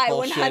will or bad buy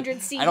bullshit. 100 I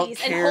CDs don't and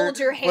care hold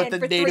your hand what the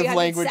for native 300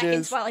 language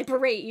seconds is. while I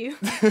berate you.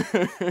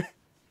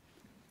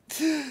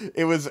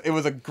 It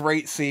was a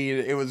great scene.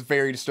 It was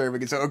very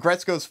disturbing. And so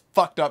Aggretsuko's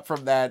fucked up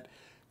from that,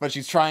 but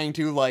she's trying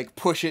to, like,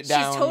 push it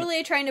down. She's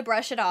totally trying to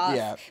brush it off.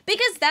 Yeah.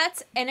 Because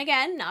that's, and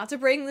again, not to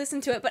bring this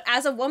into it, but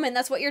as a woman,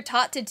 that's what you're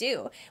taught to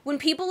do. When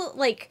people,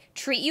 like,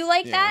 treat you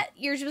like that,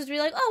 you're supposed to be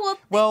like, oh,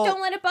 well,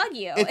 don't let it bug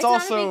you. It's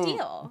not also a big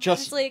deal.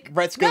 just it's like,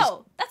 Retsuko's-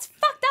 no, that's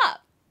fucked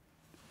up.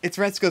 It's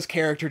Retsuko's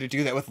character to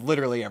do that with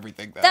literally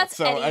everything, though. That's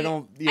so any, I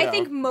don't. I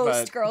think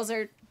most girls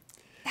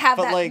have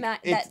But that.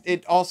 like,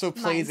 it also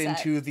plays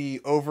mindset. into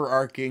the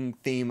overarching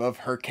theme of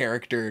her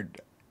character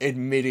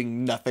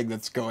admitting nothing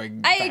that's going.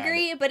 I bad.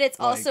 agree, but it's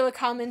also a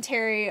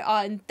commentary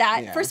on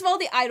that. Yeah. First of all,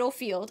 the idol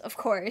field, of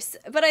course,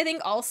 but I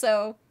think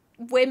also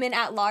women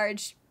at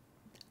large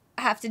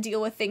have to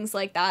deal with things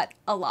like that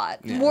a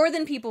lot more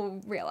than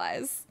people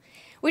realize.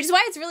 Which is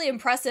why it's really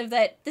impressive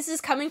that this is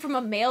coming from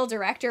a male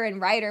director and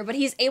writer, but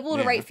he's able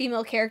to write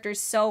female characters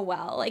so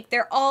well. Like,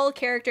 they're all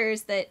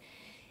characters that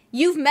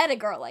you've met a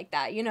girl like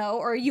that, you know,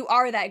 or you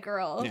are that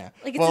girl. Yeah.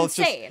 Like, it's well,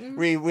 insane. It's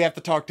just, we have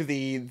to talk to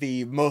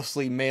the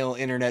mostly male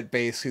internet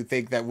base who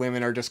think that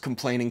women are just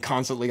complaining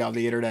constantly on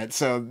the internet.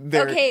 So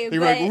they're like,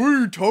 what are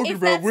you talking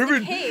about?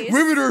 Women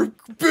are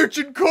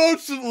bitching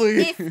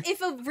constantly.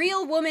 If a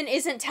real woman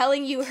isn't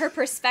telling you her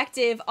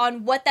perspective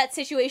on what that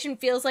situation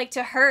feels like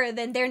to her,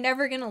 then they're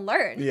never gonna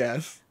learn.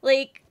 Yes.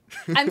 Like,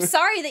 I'm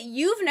sorry that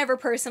you've never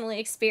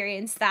personally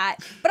experienced that,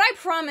 but I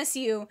promise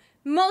you,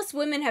 most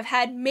women have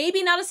had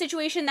maybe not a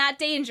situation that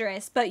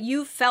dangerous, but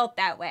you felt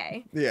that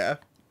way. Yeah.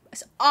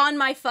 It's on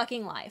my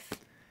fucking life.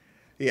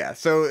 Yeah,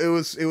 so it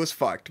was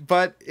fucked.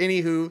 But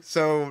anywho,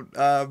 so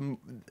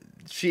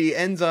she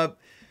ends up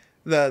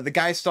the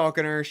guy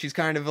stalking her. She's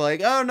kind of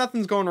like, oh,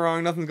 nothing's going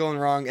wrong,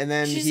 and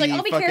then she's like,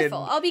 I'll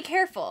be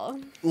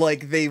careful.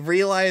 Like, they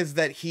realize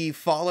that he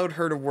followed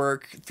her to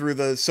work through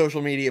the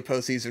social media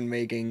posts he's been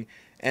making.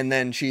 And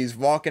then she's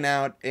walking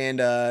out, and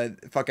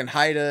fucking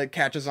Haida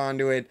catches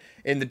onto it,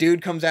 and the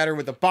dude comes at her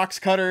with a box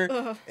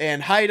cutter,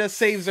 and Haida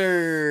saves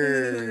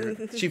her.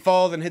 She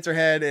falls and hits her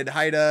head, and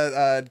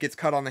Haida gets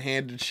cut on the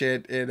hand and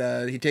shit,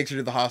 and he takes her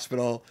to the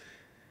hospital.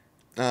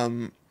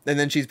 And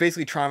then she's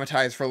basically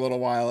traumatized for a little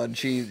while, and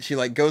she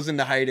like goes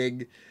into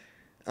hiding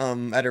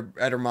at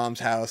her mom's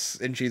house,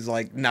 and she's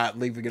like not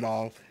leaving at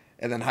all.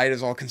 And then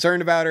Haida's all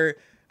concerned about her.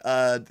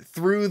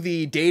 Through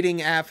the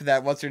dating app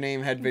that what's her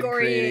name had been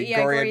creating. Yeah,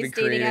 Gory's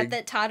dating app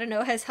that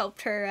Tadano has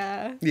helped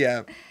her.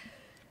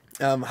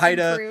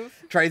 Haida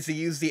improve. tries to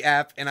use the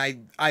app, and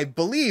I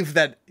believe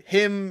that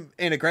him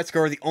and Aggretsuko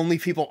are the only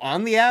people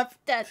on the app.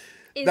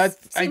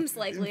 Seems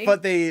likely.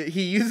 But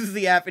he uses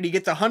the app and he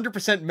gets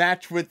 100%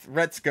 match with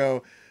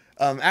Retsuko.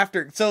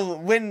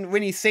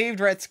 When he saved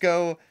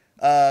Retsuko,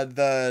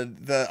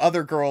 the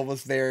other girl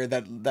was there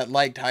that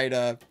liked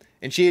Haida.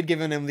 And she had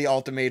given him the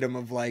ultimatum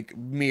of, like,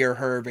 me or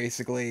her,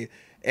 basically.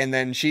 And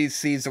then she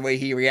sees the way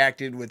he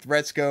reacted with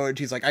Retsuko, and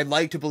she's like, I'd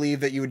like to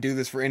believe that you would do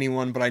this for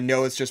anyone, but I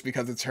know it's just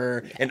because it's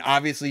her. Yeah. And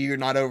obviously you're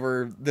not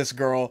over this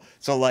girl,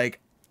 so, like,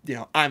 you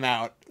know, I'm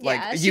out. Yeah,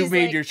 like, you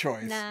made your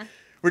choice. Nah.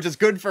 Which is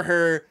good for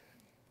her.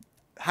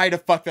 Haida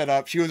fucked that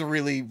up. She was a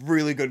really,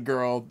 really good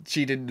girl.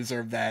 She didn't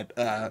deserve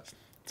that.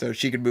 So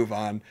she could move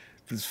on.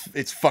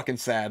 It's fucking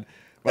sad.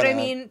 But I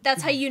mean,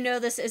 that's how you know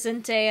this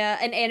isn't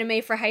an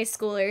anime for high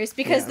schoolers,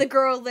 because the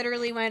girl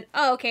literally went,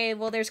 oh, okay,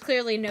 well, there's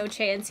clearly no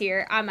chance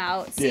here. I'm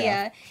out. See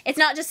ya. It's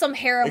not just some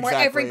harem where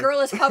every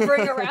girl is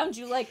hovering around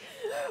you like,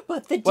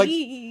 but the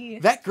D.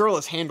 That girl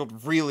is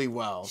handled really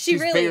well. She's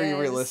really very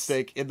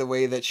realistic in the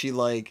way that she,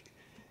 like,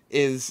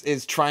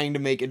 is trying to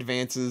make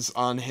advances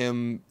on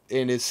him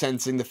and is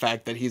sensing the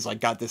fact that he's, like,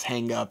 got this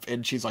hang up,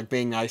 and she's, like,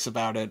 being nice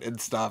about it and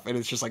stuff. And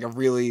it's just, like, a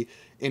really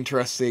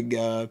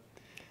interesting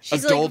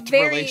she's adult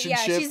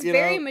relationship. Yeah, she's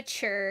very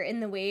mature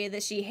in the way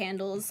that she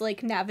handles,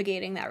 like,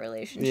 navigating that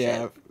relationship.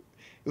 Yeah, it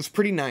was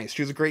pretty nice.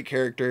 She was a great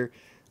character.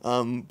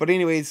 But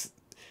anyways,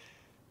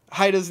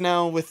 Haida's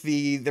now with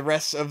the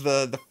rest of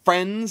the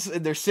friends,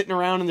 and they're sitting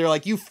around and they're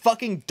like, you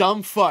fucking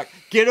dumb fuck.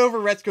 Get over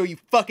Retsuko, you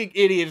fucking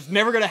idiot. It's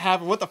never gonna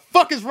happen. What the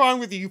fuck is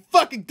wrong with you? You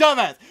fucking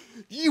dumbass.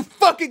 You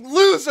fucking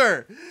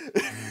loser.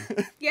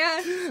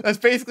 Yeah. That's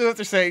basically what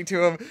they're saying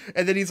to him.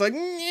 And then he's like,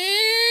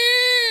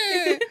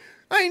 yeah,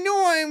 I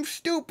know I'm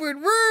stupid.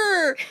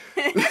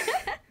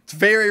 It's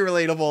very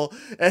relatable.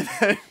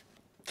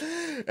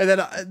 And then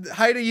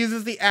Haida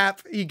uses the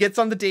app. He gets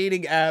on the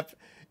dating app.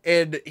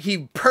 And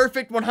he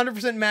perfect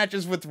 100%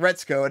 matches with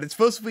Retsuko, and it's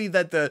supposed to be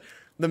that the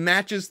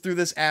matches through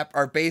this app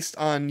are based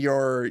on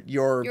your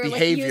behaviors,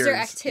 like, user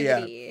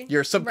activity,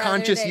 your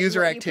subconscious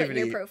user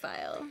activity. You put in your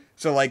profile.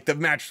 So like the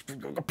match,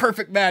 a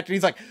perfect match, and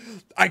he's like,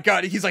 I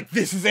got it. He's like,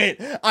 this is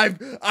it.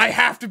 I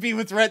have to be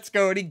with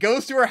Retsuko, and he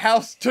goes to her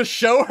house to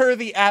show her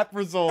the app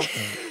results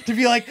to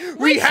be like,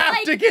 we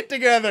have to get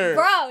together,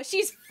 bro.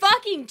 She's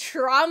fucking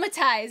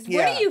traumatized. Yeah.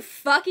 What are you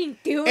fucking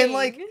doing? And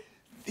like,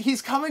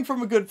 he's coming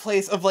from a good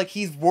place of like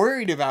he's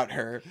worried about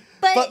her,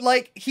 but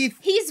like he's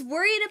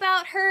worried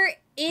about her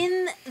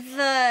in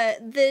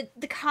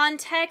the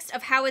context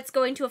of how it's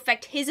going to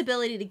affect his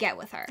ability to get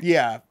with her.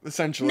 Yeah,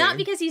 essentially. Not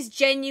because he's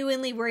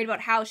genuinely worried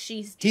about how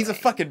she's doing. He's a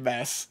fucking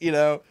mess, you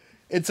know?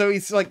 And so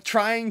he's like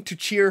trying to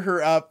cheer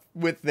her up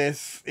with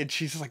this, and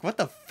she's just like, what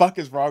the fuck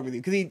is wrong with you?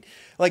 Because he,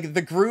 like,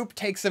 the group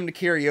takes them to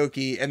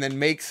karaoke and then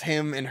makes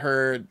him and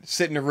her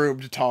sit in a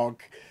room to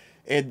talk.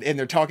 And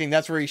they're talking,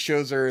 that's where he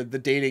shows her the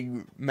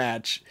dating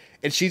match.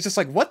 And she's just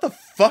like, what the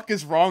fuck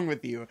is wrong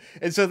with you?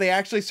 And so they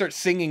actually start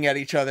singing at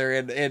each other,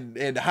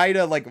 and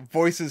Haida, like,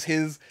 voices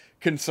his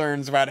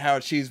concerns about how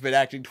she's been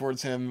acting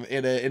towards him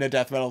in a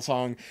death metal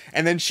song.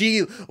 And then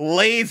she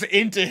lays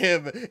into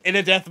him in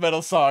a death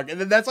metal song.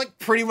 And then that's, like,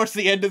 pretty much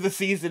the end of the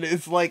season.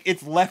 It's like,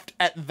 it's left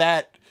at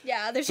that.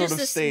 Yeah, there's sort just of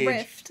this stage.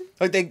 rift.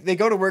 Like, they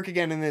go to work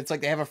again, and it's like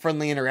they have a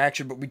friendly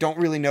interaction, but we don't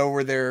really know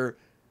where their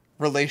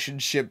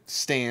relationship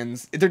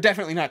stands. They're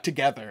definitely not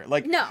together.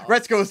 Like, no.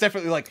 Retsuko is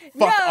definitely like,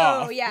 fuck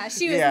off. No, yeah,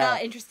 she was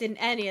not interested in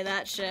any of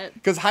that shit.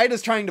 Because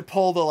Haida's trying to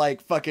pull the,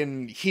 like,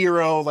 fucking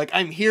hero, like,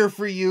 I'm here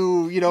for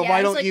you, you know,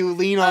 why don't like, you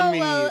lean on me?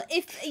 Well,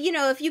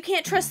 if you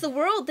can't trust the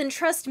world, then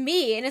trust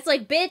me. And it's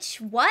like, bitch,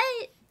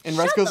 what? And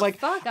Retsuko's like,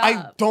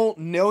 I don't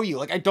know you.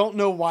 Like, I don't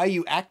know why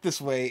you act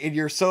this way, and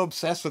you're so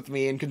obsessed with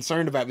me and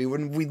concerned about me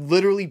when we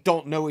literally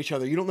don't know each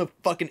other. You don't know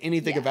fucking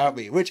anything about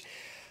me. Which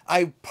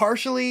I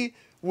partially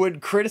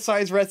would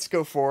criticize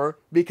Retsuko for,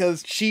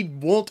 because she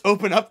won't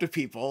open up to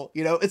people,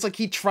 you know? It's like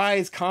he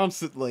tries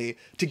constantly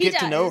to get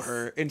to know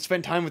her and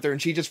spend time with her,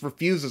 and she just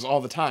refuses all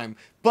the time.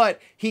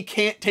 But he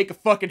can't take a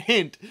fucking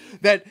hint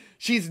that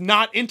she's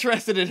not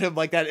interested in him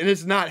like that, and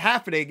it's not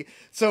happening.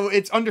 So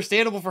it's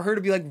understandable for her to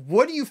be like,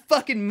 what do you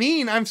fucking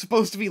mean I'm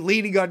supposed to be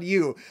leaning on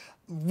you?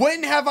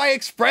 When have I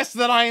expressed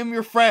that I am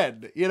your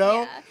friend, you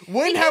know? Yeah,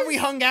 when have we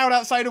hung out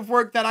outside of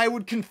work that I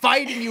would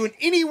confide in you in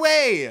any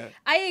way?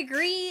 I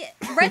agree.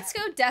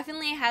 Retsuko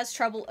definitely has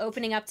trouble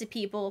opening up to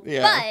people,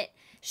 but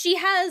she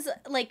has,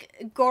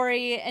 like,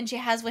 Gori, and she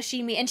has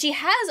Washimi, and she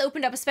has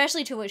opened up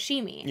especially to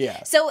Washimi.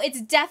 Yeah. So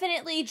it's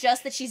definitely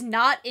just that she's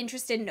not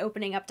interested in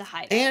opening up to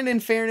Haida. And in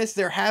fairness,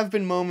 there have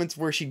been moments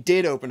where she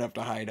did open up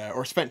to Haida,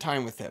 or spent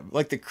time with him.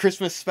 Like the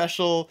Christmas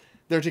special,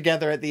 they're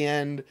together at the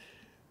end.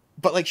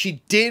 But, like,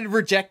 she did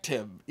reject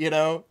him, you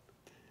know?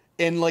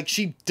 And, like,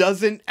 she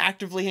doesn't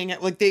actively hang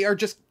out. Like, they are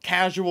just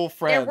casual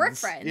friends. They're work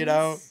friends. You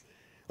know?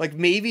 Like,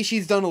 maybe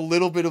she's done a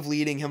little bit of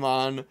leading him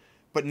on,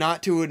 but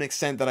not to an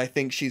extent that I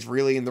think she's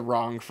really in the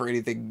wrong for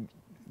anything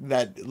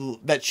that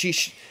she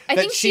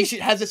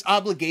has this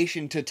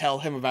obligation to tell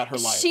him about her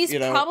life. She's, you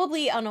know?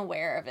 probably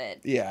unaware of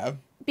it. Yeah.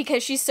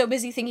 Because she's so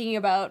busy thinking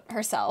about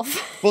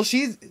herself. Well,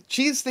 she's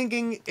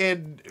thinking,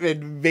 and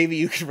maybe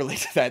you can relate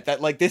to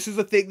that, like, this is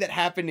a thing that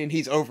happened and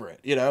he's over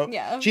it, you know?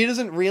 Yeah. She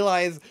doesn't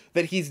realize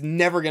that he's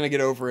never gonna get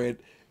over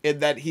it,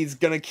 and that he's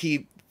gonna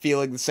keep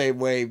feeling the same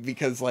way,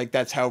 because, like,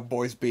 that's how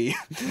boys be.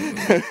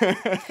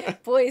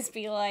 Boys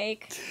be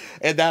like.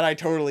 And that I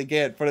totally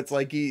get, but it's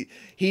like, he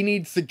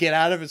needs to get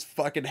out of his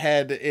fucking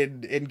head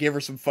and give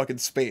her some fucking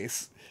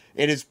space.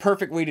 And his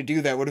perfect way to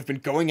do that would have been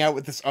going out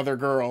with this other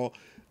girl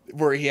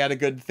where he had a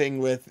good thing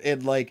with,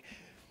 and, like,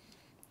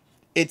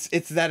 it's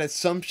that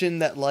assumption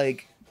that,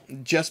 like,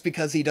 just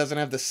because he doesn't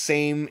have the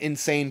same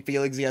insane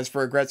feelings he has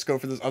for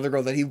Aggretsuko for this other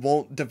girl, that he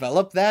won't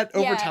develop that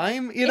over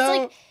time, you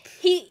know?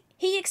 Like,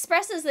 he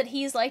expresses that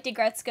he's liked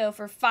Aggretsuko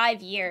for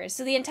 5 years,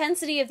 so the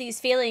intensity of these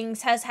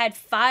feelings has had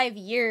 5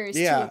 years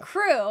to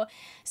accrue.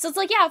 So it's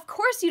like, yeah, of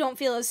course you don't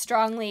feel as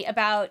strongly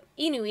about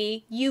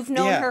Inui. You've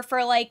known her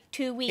for, like,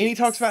 2 weeks. And he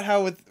talks about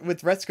how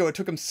with Retsuko, it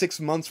took him 6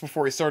 months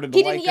before he started to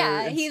like her.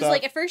 Yeah, he's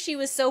like, at first she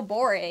was so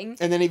boring.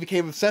 And then he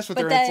became obsessed with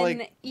her, then, and it's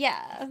like,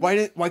 yeah.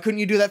 Why couldn't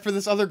you do that for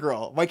this other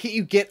girl? Why can't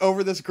you get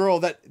over this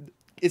girl that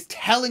is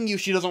telling you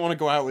she doesn't want to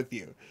go out with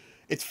you?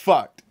 It's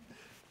fucked.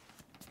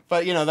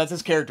 But, you know, that's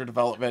his character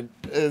development.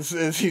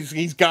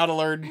 He's got to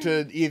learn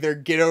to either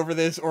get over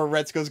this or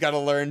Retsuko's got to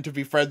learn to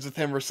be friends with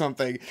him or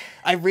something.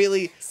 I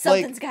really...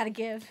 Something's got to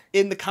give.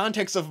 In the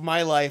context of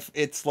my life,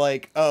 it's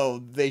like,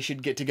 oh, they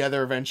should get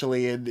together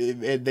eventually and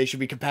they should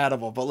be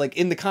compatible. But, like,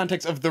 in the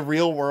context of the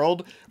real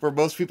world, where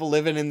most people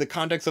live in the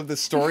context of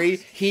this story,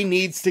 he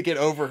needs to get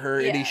over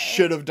her, and he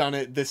should have done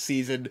it this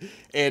season,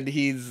 and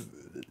he's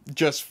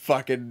just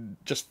fucked.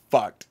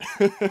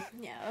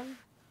 Yeah.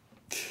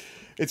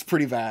 It's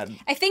pretty bad.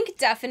 I think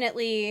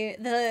definitely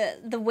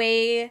the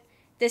way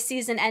this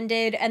season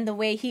ended and the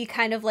way he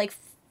kind of like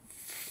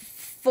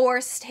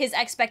forced his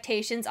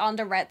expectations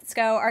onto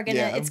Retsuko are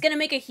it's gonna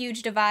make a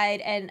huge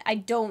divide, and I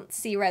don't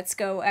see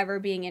Retsuko ever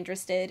being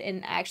interested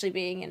in actually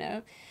being in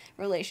a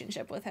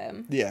relationship with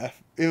him. Yeah,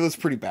 it was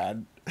pretty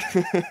bad.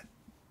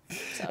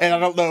 And I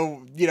don't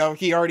know, you know,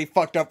 he already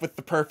fucked up with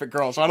the perfect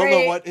girl, so I don't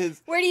know what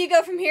his... Where do you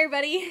go from here,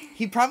 buddy?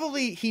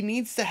 He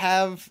needs to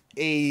have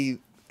a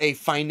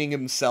finding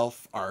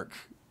himself arc,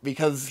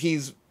 because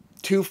he's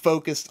too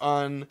focused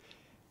on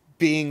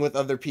being with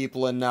other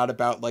people and not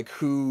about, like,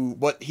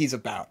 what he's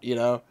about, you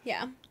know?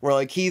 Yeah. Where,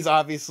 like, he's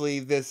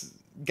obviously this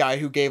guy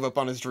who gave up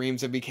on his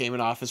dreams and became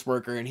an office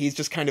worker, and he's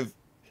just kind of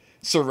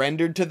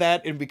surrendered to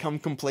that and become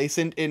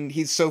complacent, and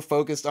he's so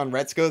focused on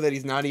Retsuko that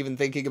he's not even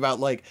thinking about,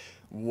 like,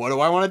 what do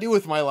I want to do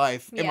with my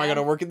life? Am I going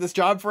to work at this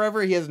job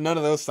forever? He has none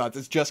of those thoughts.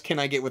 It's just, can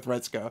I get with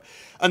Retsuko?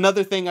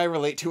 Another thing I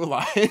relate to a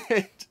lot,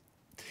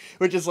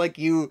 which is, like,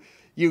 you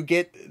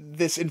get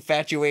this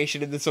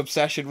infatuation and this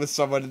obsession with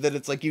someone that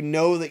it's like, you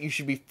know that you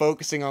should be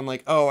focusing on,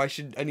 like, oh, I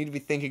need to be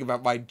thinking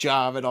about my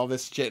job and all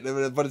this shit,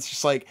 but it's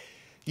just like,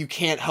 you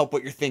can't help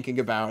what you're thinking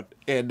about,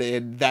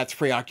 and that's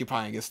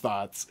preoccupying his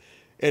thoughts,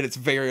 and it's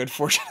very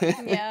unfortunate.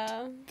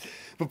 Yeah.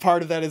 But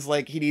part of that is,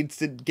 like, he needs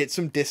to get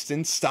some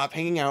distance, stop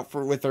hanging out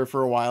with her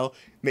for a while.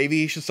 Maybe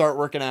he should start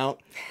working out.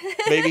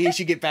 Maybe he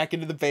should get back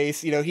into the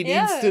base. You know, he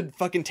needs to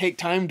fucking take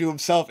time to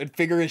himself and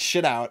figure his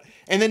shit out.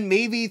 And then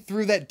maybe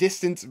through that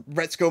distance,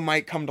 Retsuko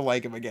might come to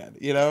like him again,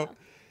 you know?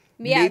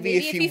 Yeah, maybe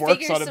if he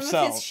works on himself.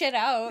 Some of his shit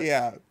out.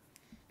 Yeah.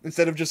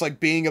 Instead of just, like,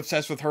 being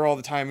obsessed with her all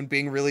the time and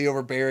being really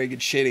overbearing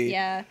and shitty.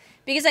 Yeah.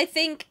 Because I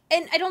think,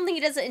 and I don't think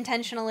he does it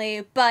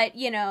intentionally, but,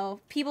 you know,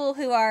 people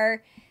who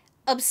are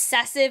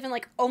obsessive and,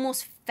 like,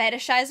 almost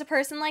fetishize a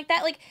person like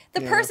that, like,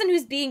 the person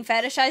who's being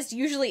fetishized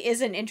usually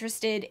isn't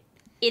interested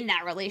in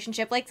that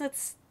relationship. Like,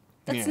 that's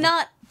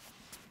not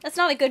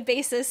a good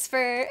basis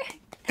for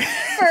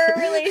a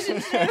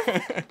relationship.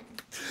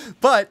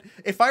 But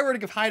if I were to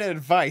give Haida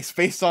advice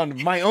based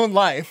on my own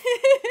life,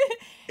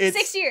 it's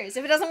 6 years.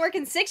 If it doesn't work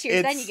in 6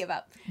 years, then you give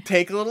up.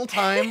 Take a little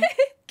time,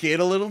 get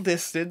a little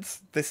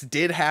distance. This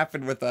did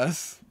happen with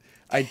us.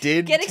 I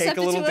did take a little distance.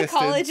 Get accepted to a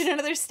college in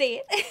another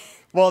state.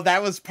 Well,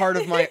 that was part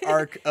of my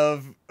arc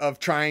of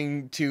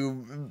trying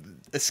to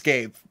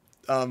escape.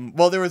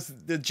 Well, there was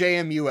the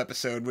JMU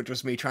episode, which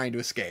was me trying to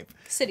escape.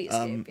 City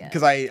escape, yeah.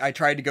 Because I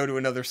tried to go to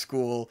another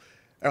school.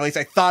 Or at least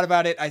I thought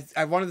about it.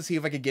 I wanted to see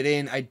if I could get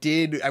in. I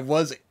did. I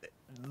was,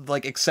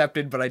 like,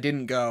 accepted, but I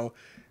didn't go.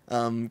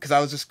 Because I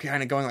was just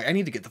kind of going, like, I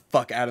need to get the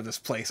fuck out of this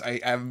place.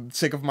 I'm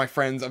sick of my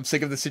friends. I'm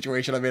sick of the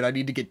situation I'm in. I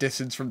need to get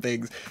distance from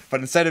things. But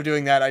instead of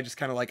doing that, I just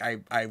kind of, like,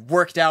 I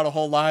worked out a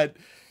whole lot.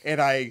 And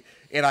I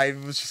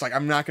was just like,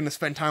 I'm not going to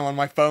spend time on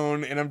my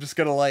phone, and I'm just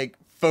going to, like,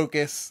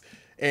 focus,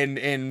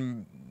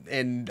 and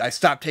I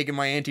stopped taking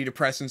my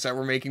antidepressants that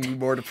were making me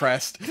more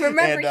depressed.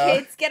 Remember,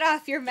 kids, get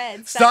off your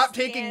meds. Stop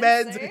taking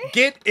meds,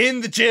 get in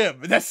the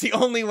gym. That's the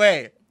only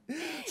way.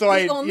 So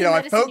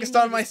I focused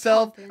on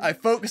myself, I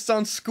focused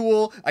on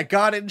school, I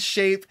got in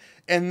shape,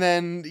 and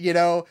then,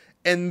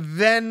 and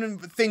then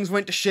things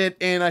went to shit,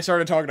 and I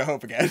started talking to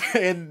Hope again.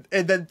 and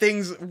then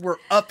things were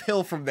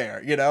uphill from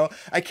there,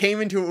 I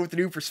came into it with a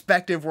new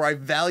perspective where I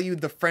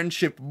valued the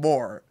friendship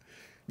more.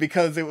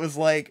 Because it was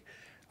like,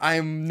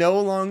 I'm no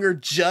longer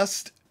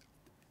just,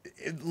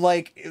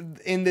 like,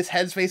 in this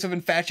headspace of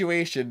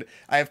infatuation.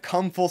 I have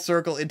come full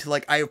circle into,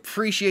 like, I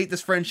appreciate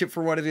this friendship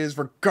for what it is,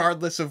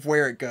 regardless of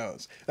where it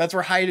goes. That's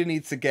where Haida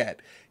needs to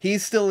get.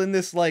 He's still in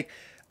this, like,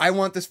 I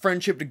want this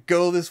friendship to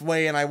go this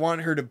way, and I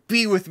want her to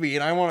be with me,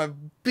 and I want to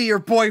be her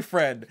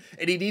boyfriend.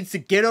 And he needs to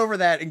get over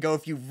that and go,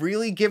 if you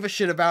really give a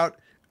shit about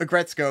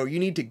Aggretsuko, you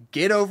need to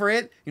get over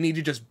it. You need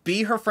to just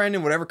be her friend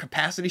in whatever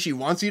capacity she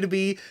wants you to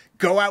be.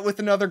 Go out with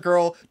another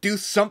girl. Do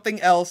something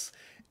else.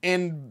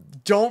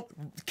 And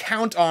don't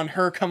count on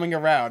her coming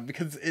around,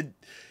 because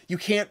you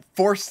can't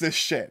force this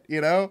shit,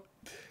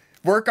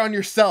 Work on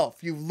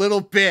yourself, you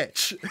little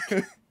bitch.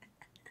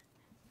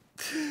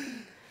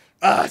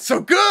 So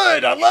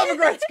good! I love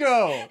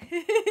Aggretsuko!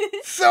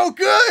 So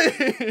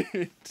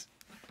good!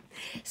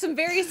 Some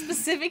very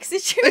specific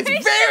situations.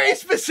 It's very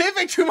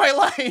specific to my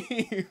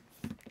life!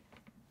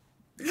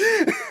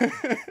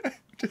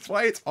 That's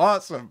why it's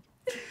awesome.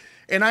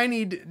 And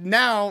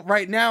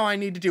right now, I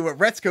need to do what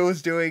Retsuko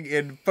is doing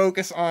and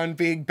focus on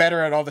being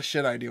better at all the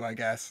shit I do, I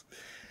guess.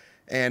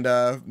 And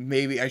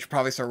maybe I should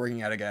probably start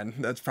working out again.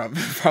 That's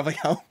probably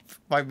help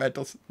my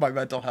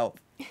mental health.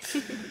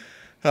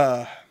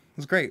 It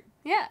was great.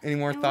 Yeah. Any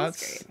more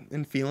thoughts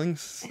and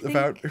feelings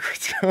about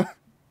Retsuko?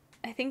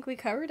 I think we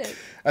covered it.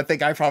 I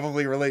think I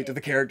probably relate to the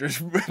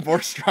characters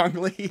more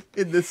strongly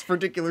in this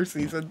particular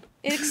season.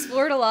 It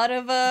explored a lot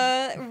of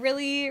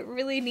really,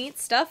 really neat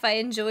stuff. I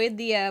enjoyed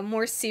the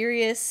more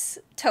serious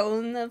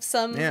tone of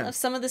some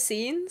of the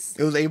scenes.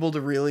 It was able to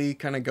really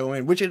kind of go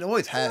in, which it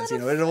always has, you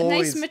know. It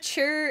always nice,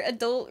 mature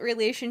adult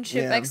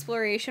relationship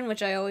exploration,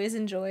 which I always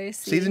enjoy.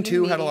 Season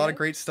 2 had a lot of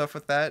great stuff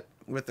with that,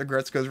 with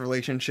Aggretsuko's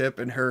relationship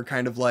and her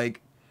kind of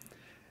like.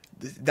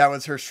 That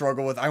was her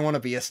struggle with, I want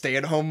to be a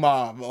stay-at-home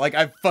mom. Like,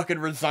 I fucking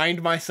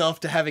resigned myself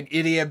to having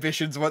any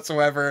ambitions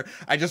whatsoever.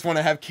 I just want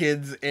to have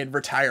kids and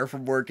retire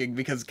from working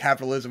because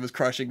capitalism is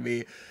crushing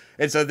me.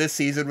 And so this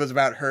season was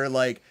about her,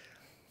 like,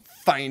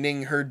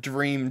 finding her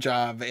dream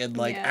job and,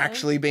 like,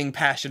 actually being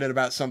passionate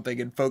about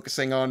something and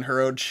focusing on her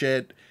own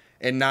shit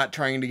and not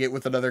trying to get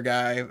with another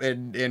guy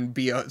and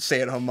be a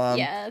stay-at-home mom.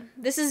 Yeah,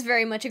 this is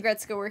very much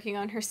Aggretsuko working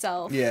on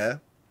herself. Yeah.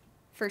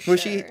 For sure. Well,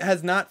 she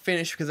has not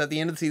finished because at the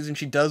end of the season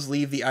she does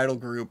leave the idol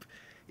group,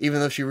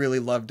 even though she really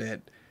loved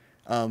it.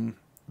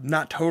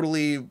 Not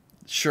totally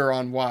sure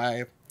on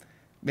why.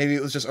 Maybe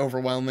it was just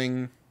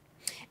overwhelming.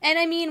 And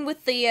I mean,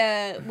 with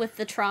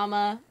the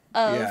trauma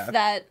of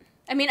that.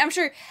 I mean, I'm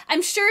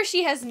sure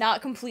she has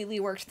not completely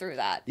worked through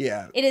that.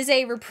 Yeah. It is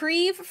a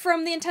reprieve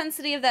from the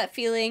intensity of that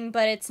feeling,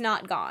 but it's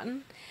not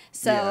gone.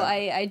 So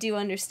I do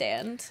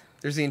understand.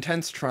 There's the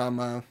intense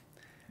trauma.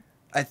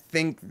 I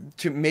think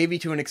to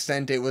an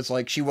extent it was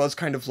like she was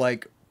kind of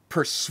like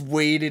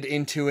persuaded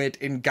into it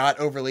and got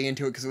overly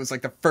into it because it was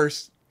like the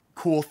first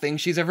cool thing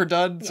she's ever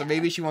done. Yeah. So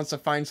maybe she wants to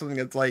find something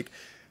that's like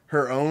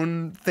her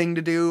own thing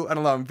to do. I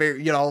don't know. I'm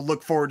very, I'll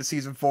look forward to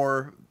season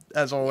 4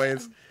 as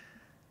always.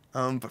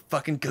 Yeah. But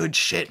fucking good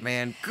shit,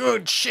 man.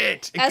 Good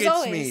shit. It as gets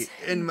always.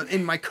 me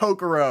in my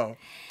Kokoro.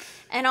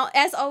 And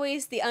as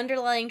always, the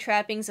underlying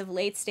trappings of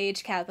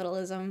late-stage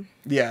capitalism.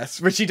 Yes,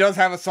 but she does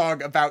have a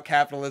song about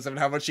capitalism and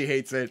how much she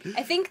hates it.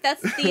 I think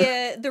that's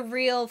the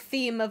real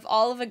theme of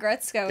all of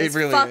Aggretsuko. It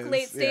really fuck is,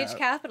 late-stage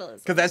capitalism.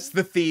 Because that's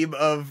the theme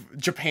of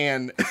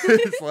Japan.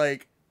 It's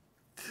like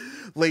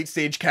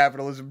late-stage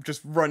capitalism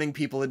just running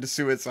people into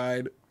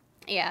suicide.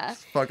 Yeah.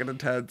 It's fucking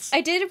intense.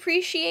 I did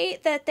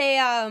appreciate that they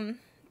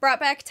brought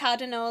back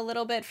Tadano a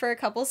little bit for a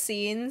couple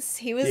scenes.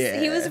 He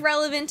was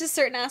relevant to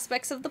certain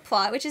aspects of the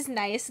plot, which is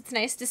nice. It's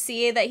nice to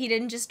see that he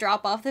didn't just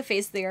drop off the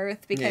face of the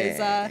earth because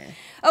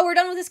we're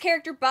done with this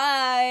character,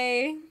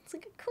 bye. It's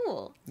like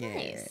cool. Yeah.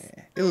 Nice.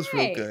 It was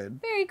real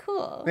good. Very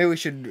cool. Maybe we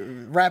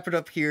should wrap it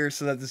up here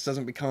so that this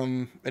doesn't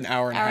become an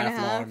hour and a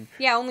half long.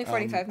 Yeah, only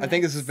 45 minutes. I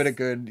think this has been a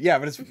good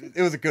but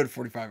it was a good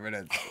 45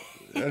 minutes.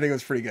 I think it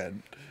was pretty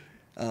good.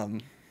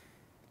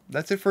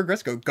 That's it for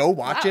Aggretsuko. Go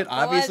watch it.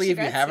 Obviously, if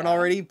you haven't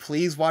already,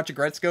 please watch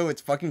Aggretsuko. It's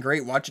fucking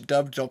great. Watch it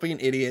dubbed. Don't be an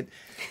idiot.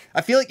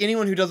 I feel like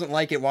anyone who doesn't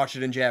like it, watch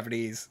it in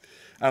Japanese.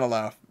 I don't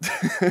know.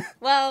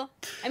 Well,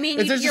 I mean,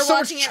 there's you're just so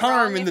much watching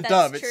charm in the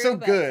dub. It's so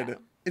good. Yeah.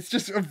 It's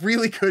just a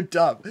really good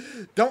dub.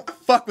 Don't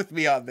fuck with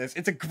me on this.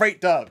 It's a great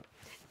dub.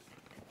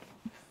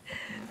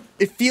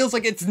 It feels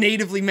like it's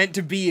natively meant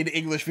to be in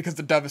English because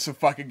the dub is so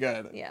fucking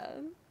good. Yeah.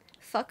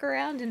 Fuck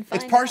around and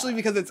find It's partially out.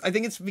 because I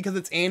think it's because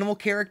it's animal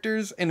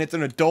characters and it's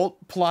an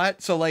adult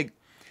plot, so like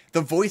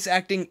the voice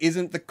acting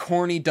isn't the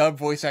corny dub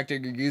voice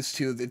acting you're used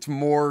to. It's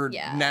more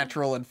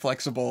natural and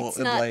flexible. It's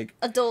and not like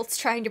adults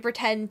trying to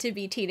pretend to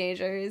be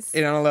teenagers.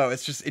 And I don't know, it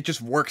just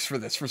works for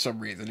this for some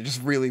reason. It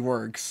just really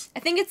works.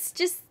 I think it's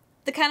just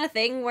the kind of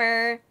thing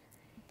where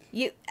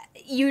you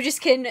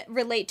just can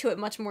relate to it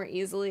much more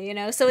easily,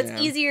 So it's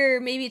easier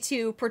maybe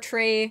to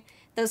portray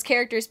those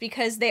characters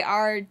because they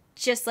are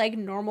just like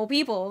normal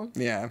people.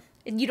 Yeah.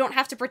 And you don't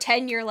have to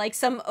pretend you're like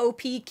some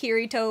OP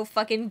Kirito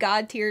fucking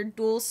god tier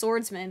dual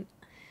swordsman.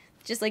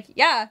 Just like,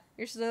 you're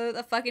just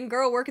a fucking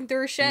girl working through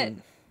her shit.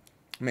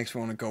 Makes me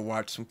want to go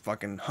watch some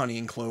fucking Honey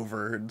and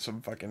Clover and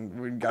some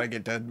fucking, we gotta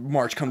get to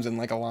March Comes In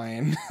Like a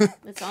Lion.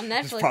 It's on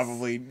Netflix. It's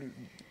probably...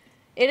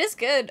 It is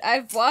good.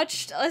 I've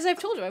watched, as I've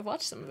told you, I've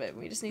watched some of it.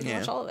 We just need to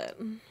watch all of it.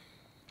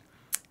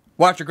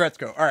 Watch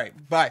Aggretsuko.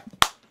 Alright, bye.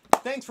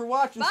 Thanks for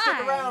watching. Bye.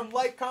 Stick around.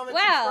 Like, comment,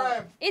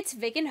 subscribe. It's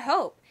Vic and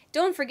Hope.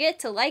 Don't forget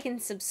to like and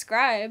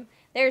subscribe.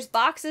 There's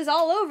boxes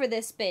all over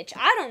this bitch.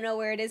 I don't know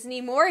where it is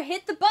anymore.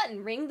 Hit the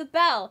button. Ring the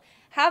bell.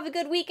 Have a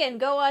good weekend.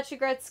 Go watch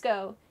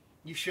Aggretsuko.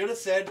 You should have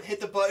said, hit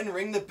the button,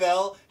 ring the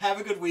bell, have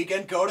a good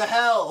weekend, go to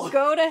hell.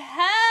 Go to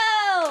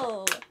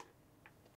hell!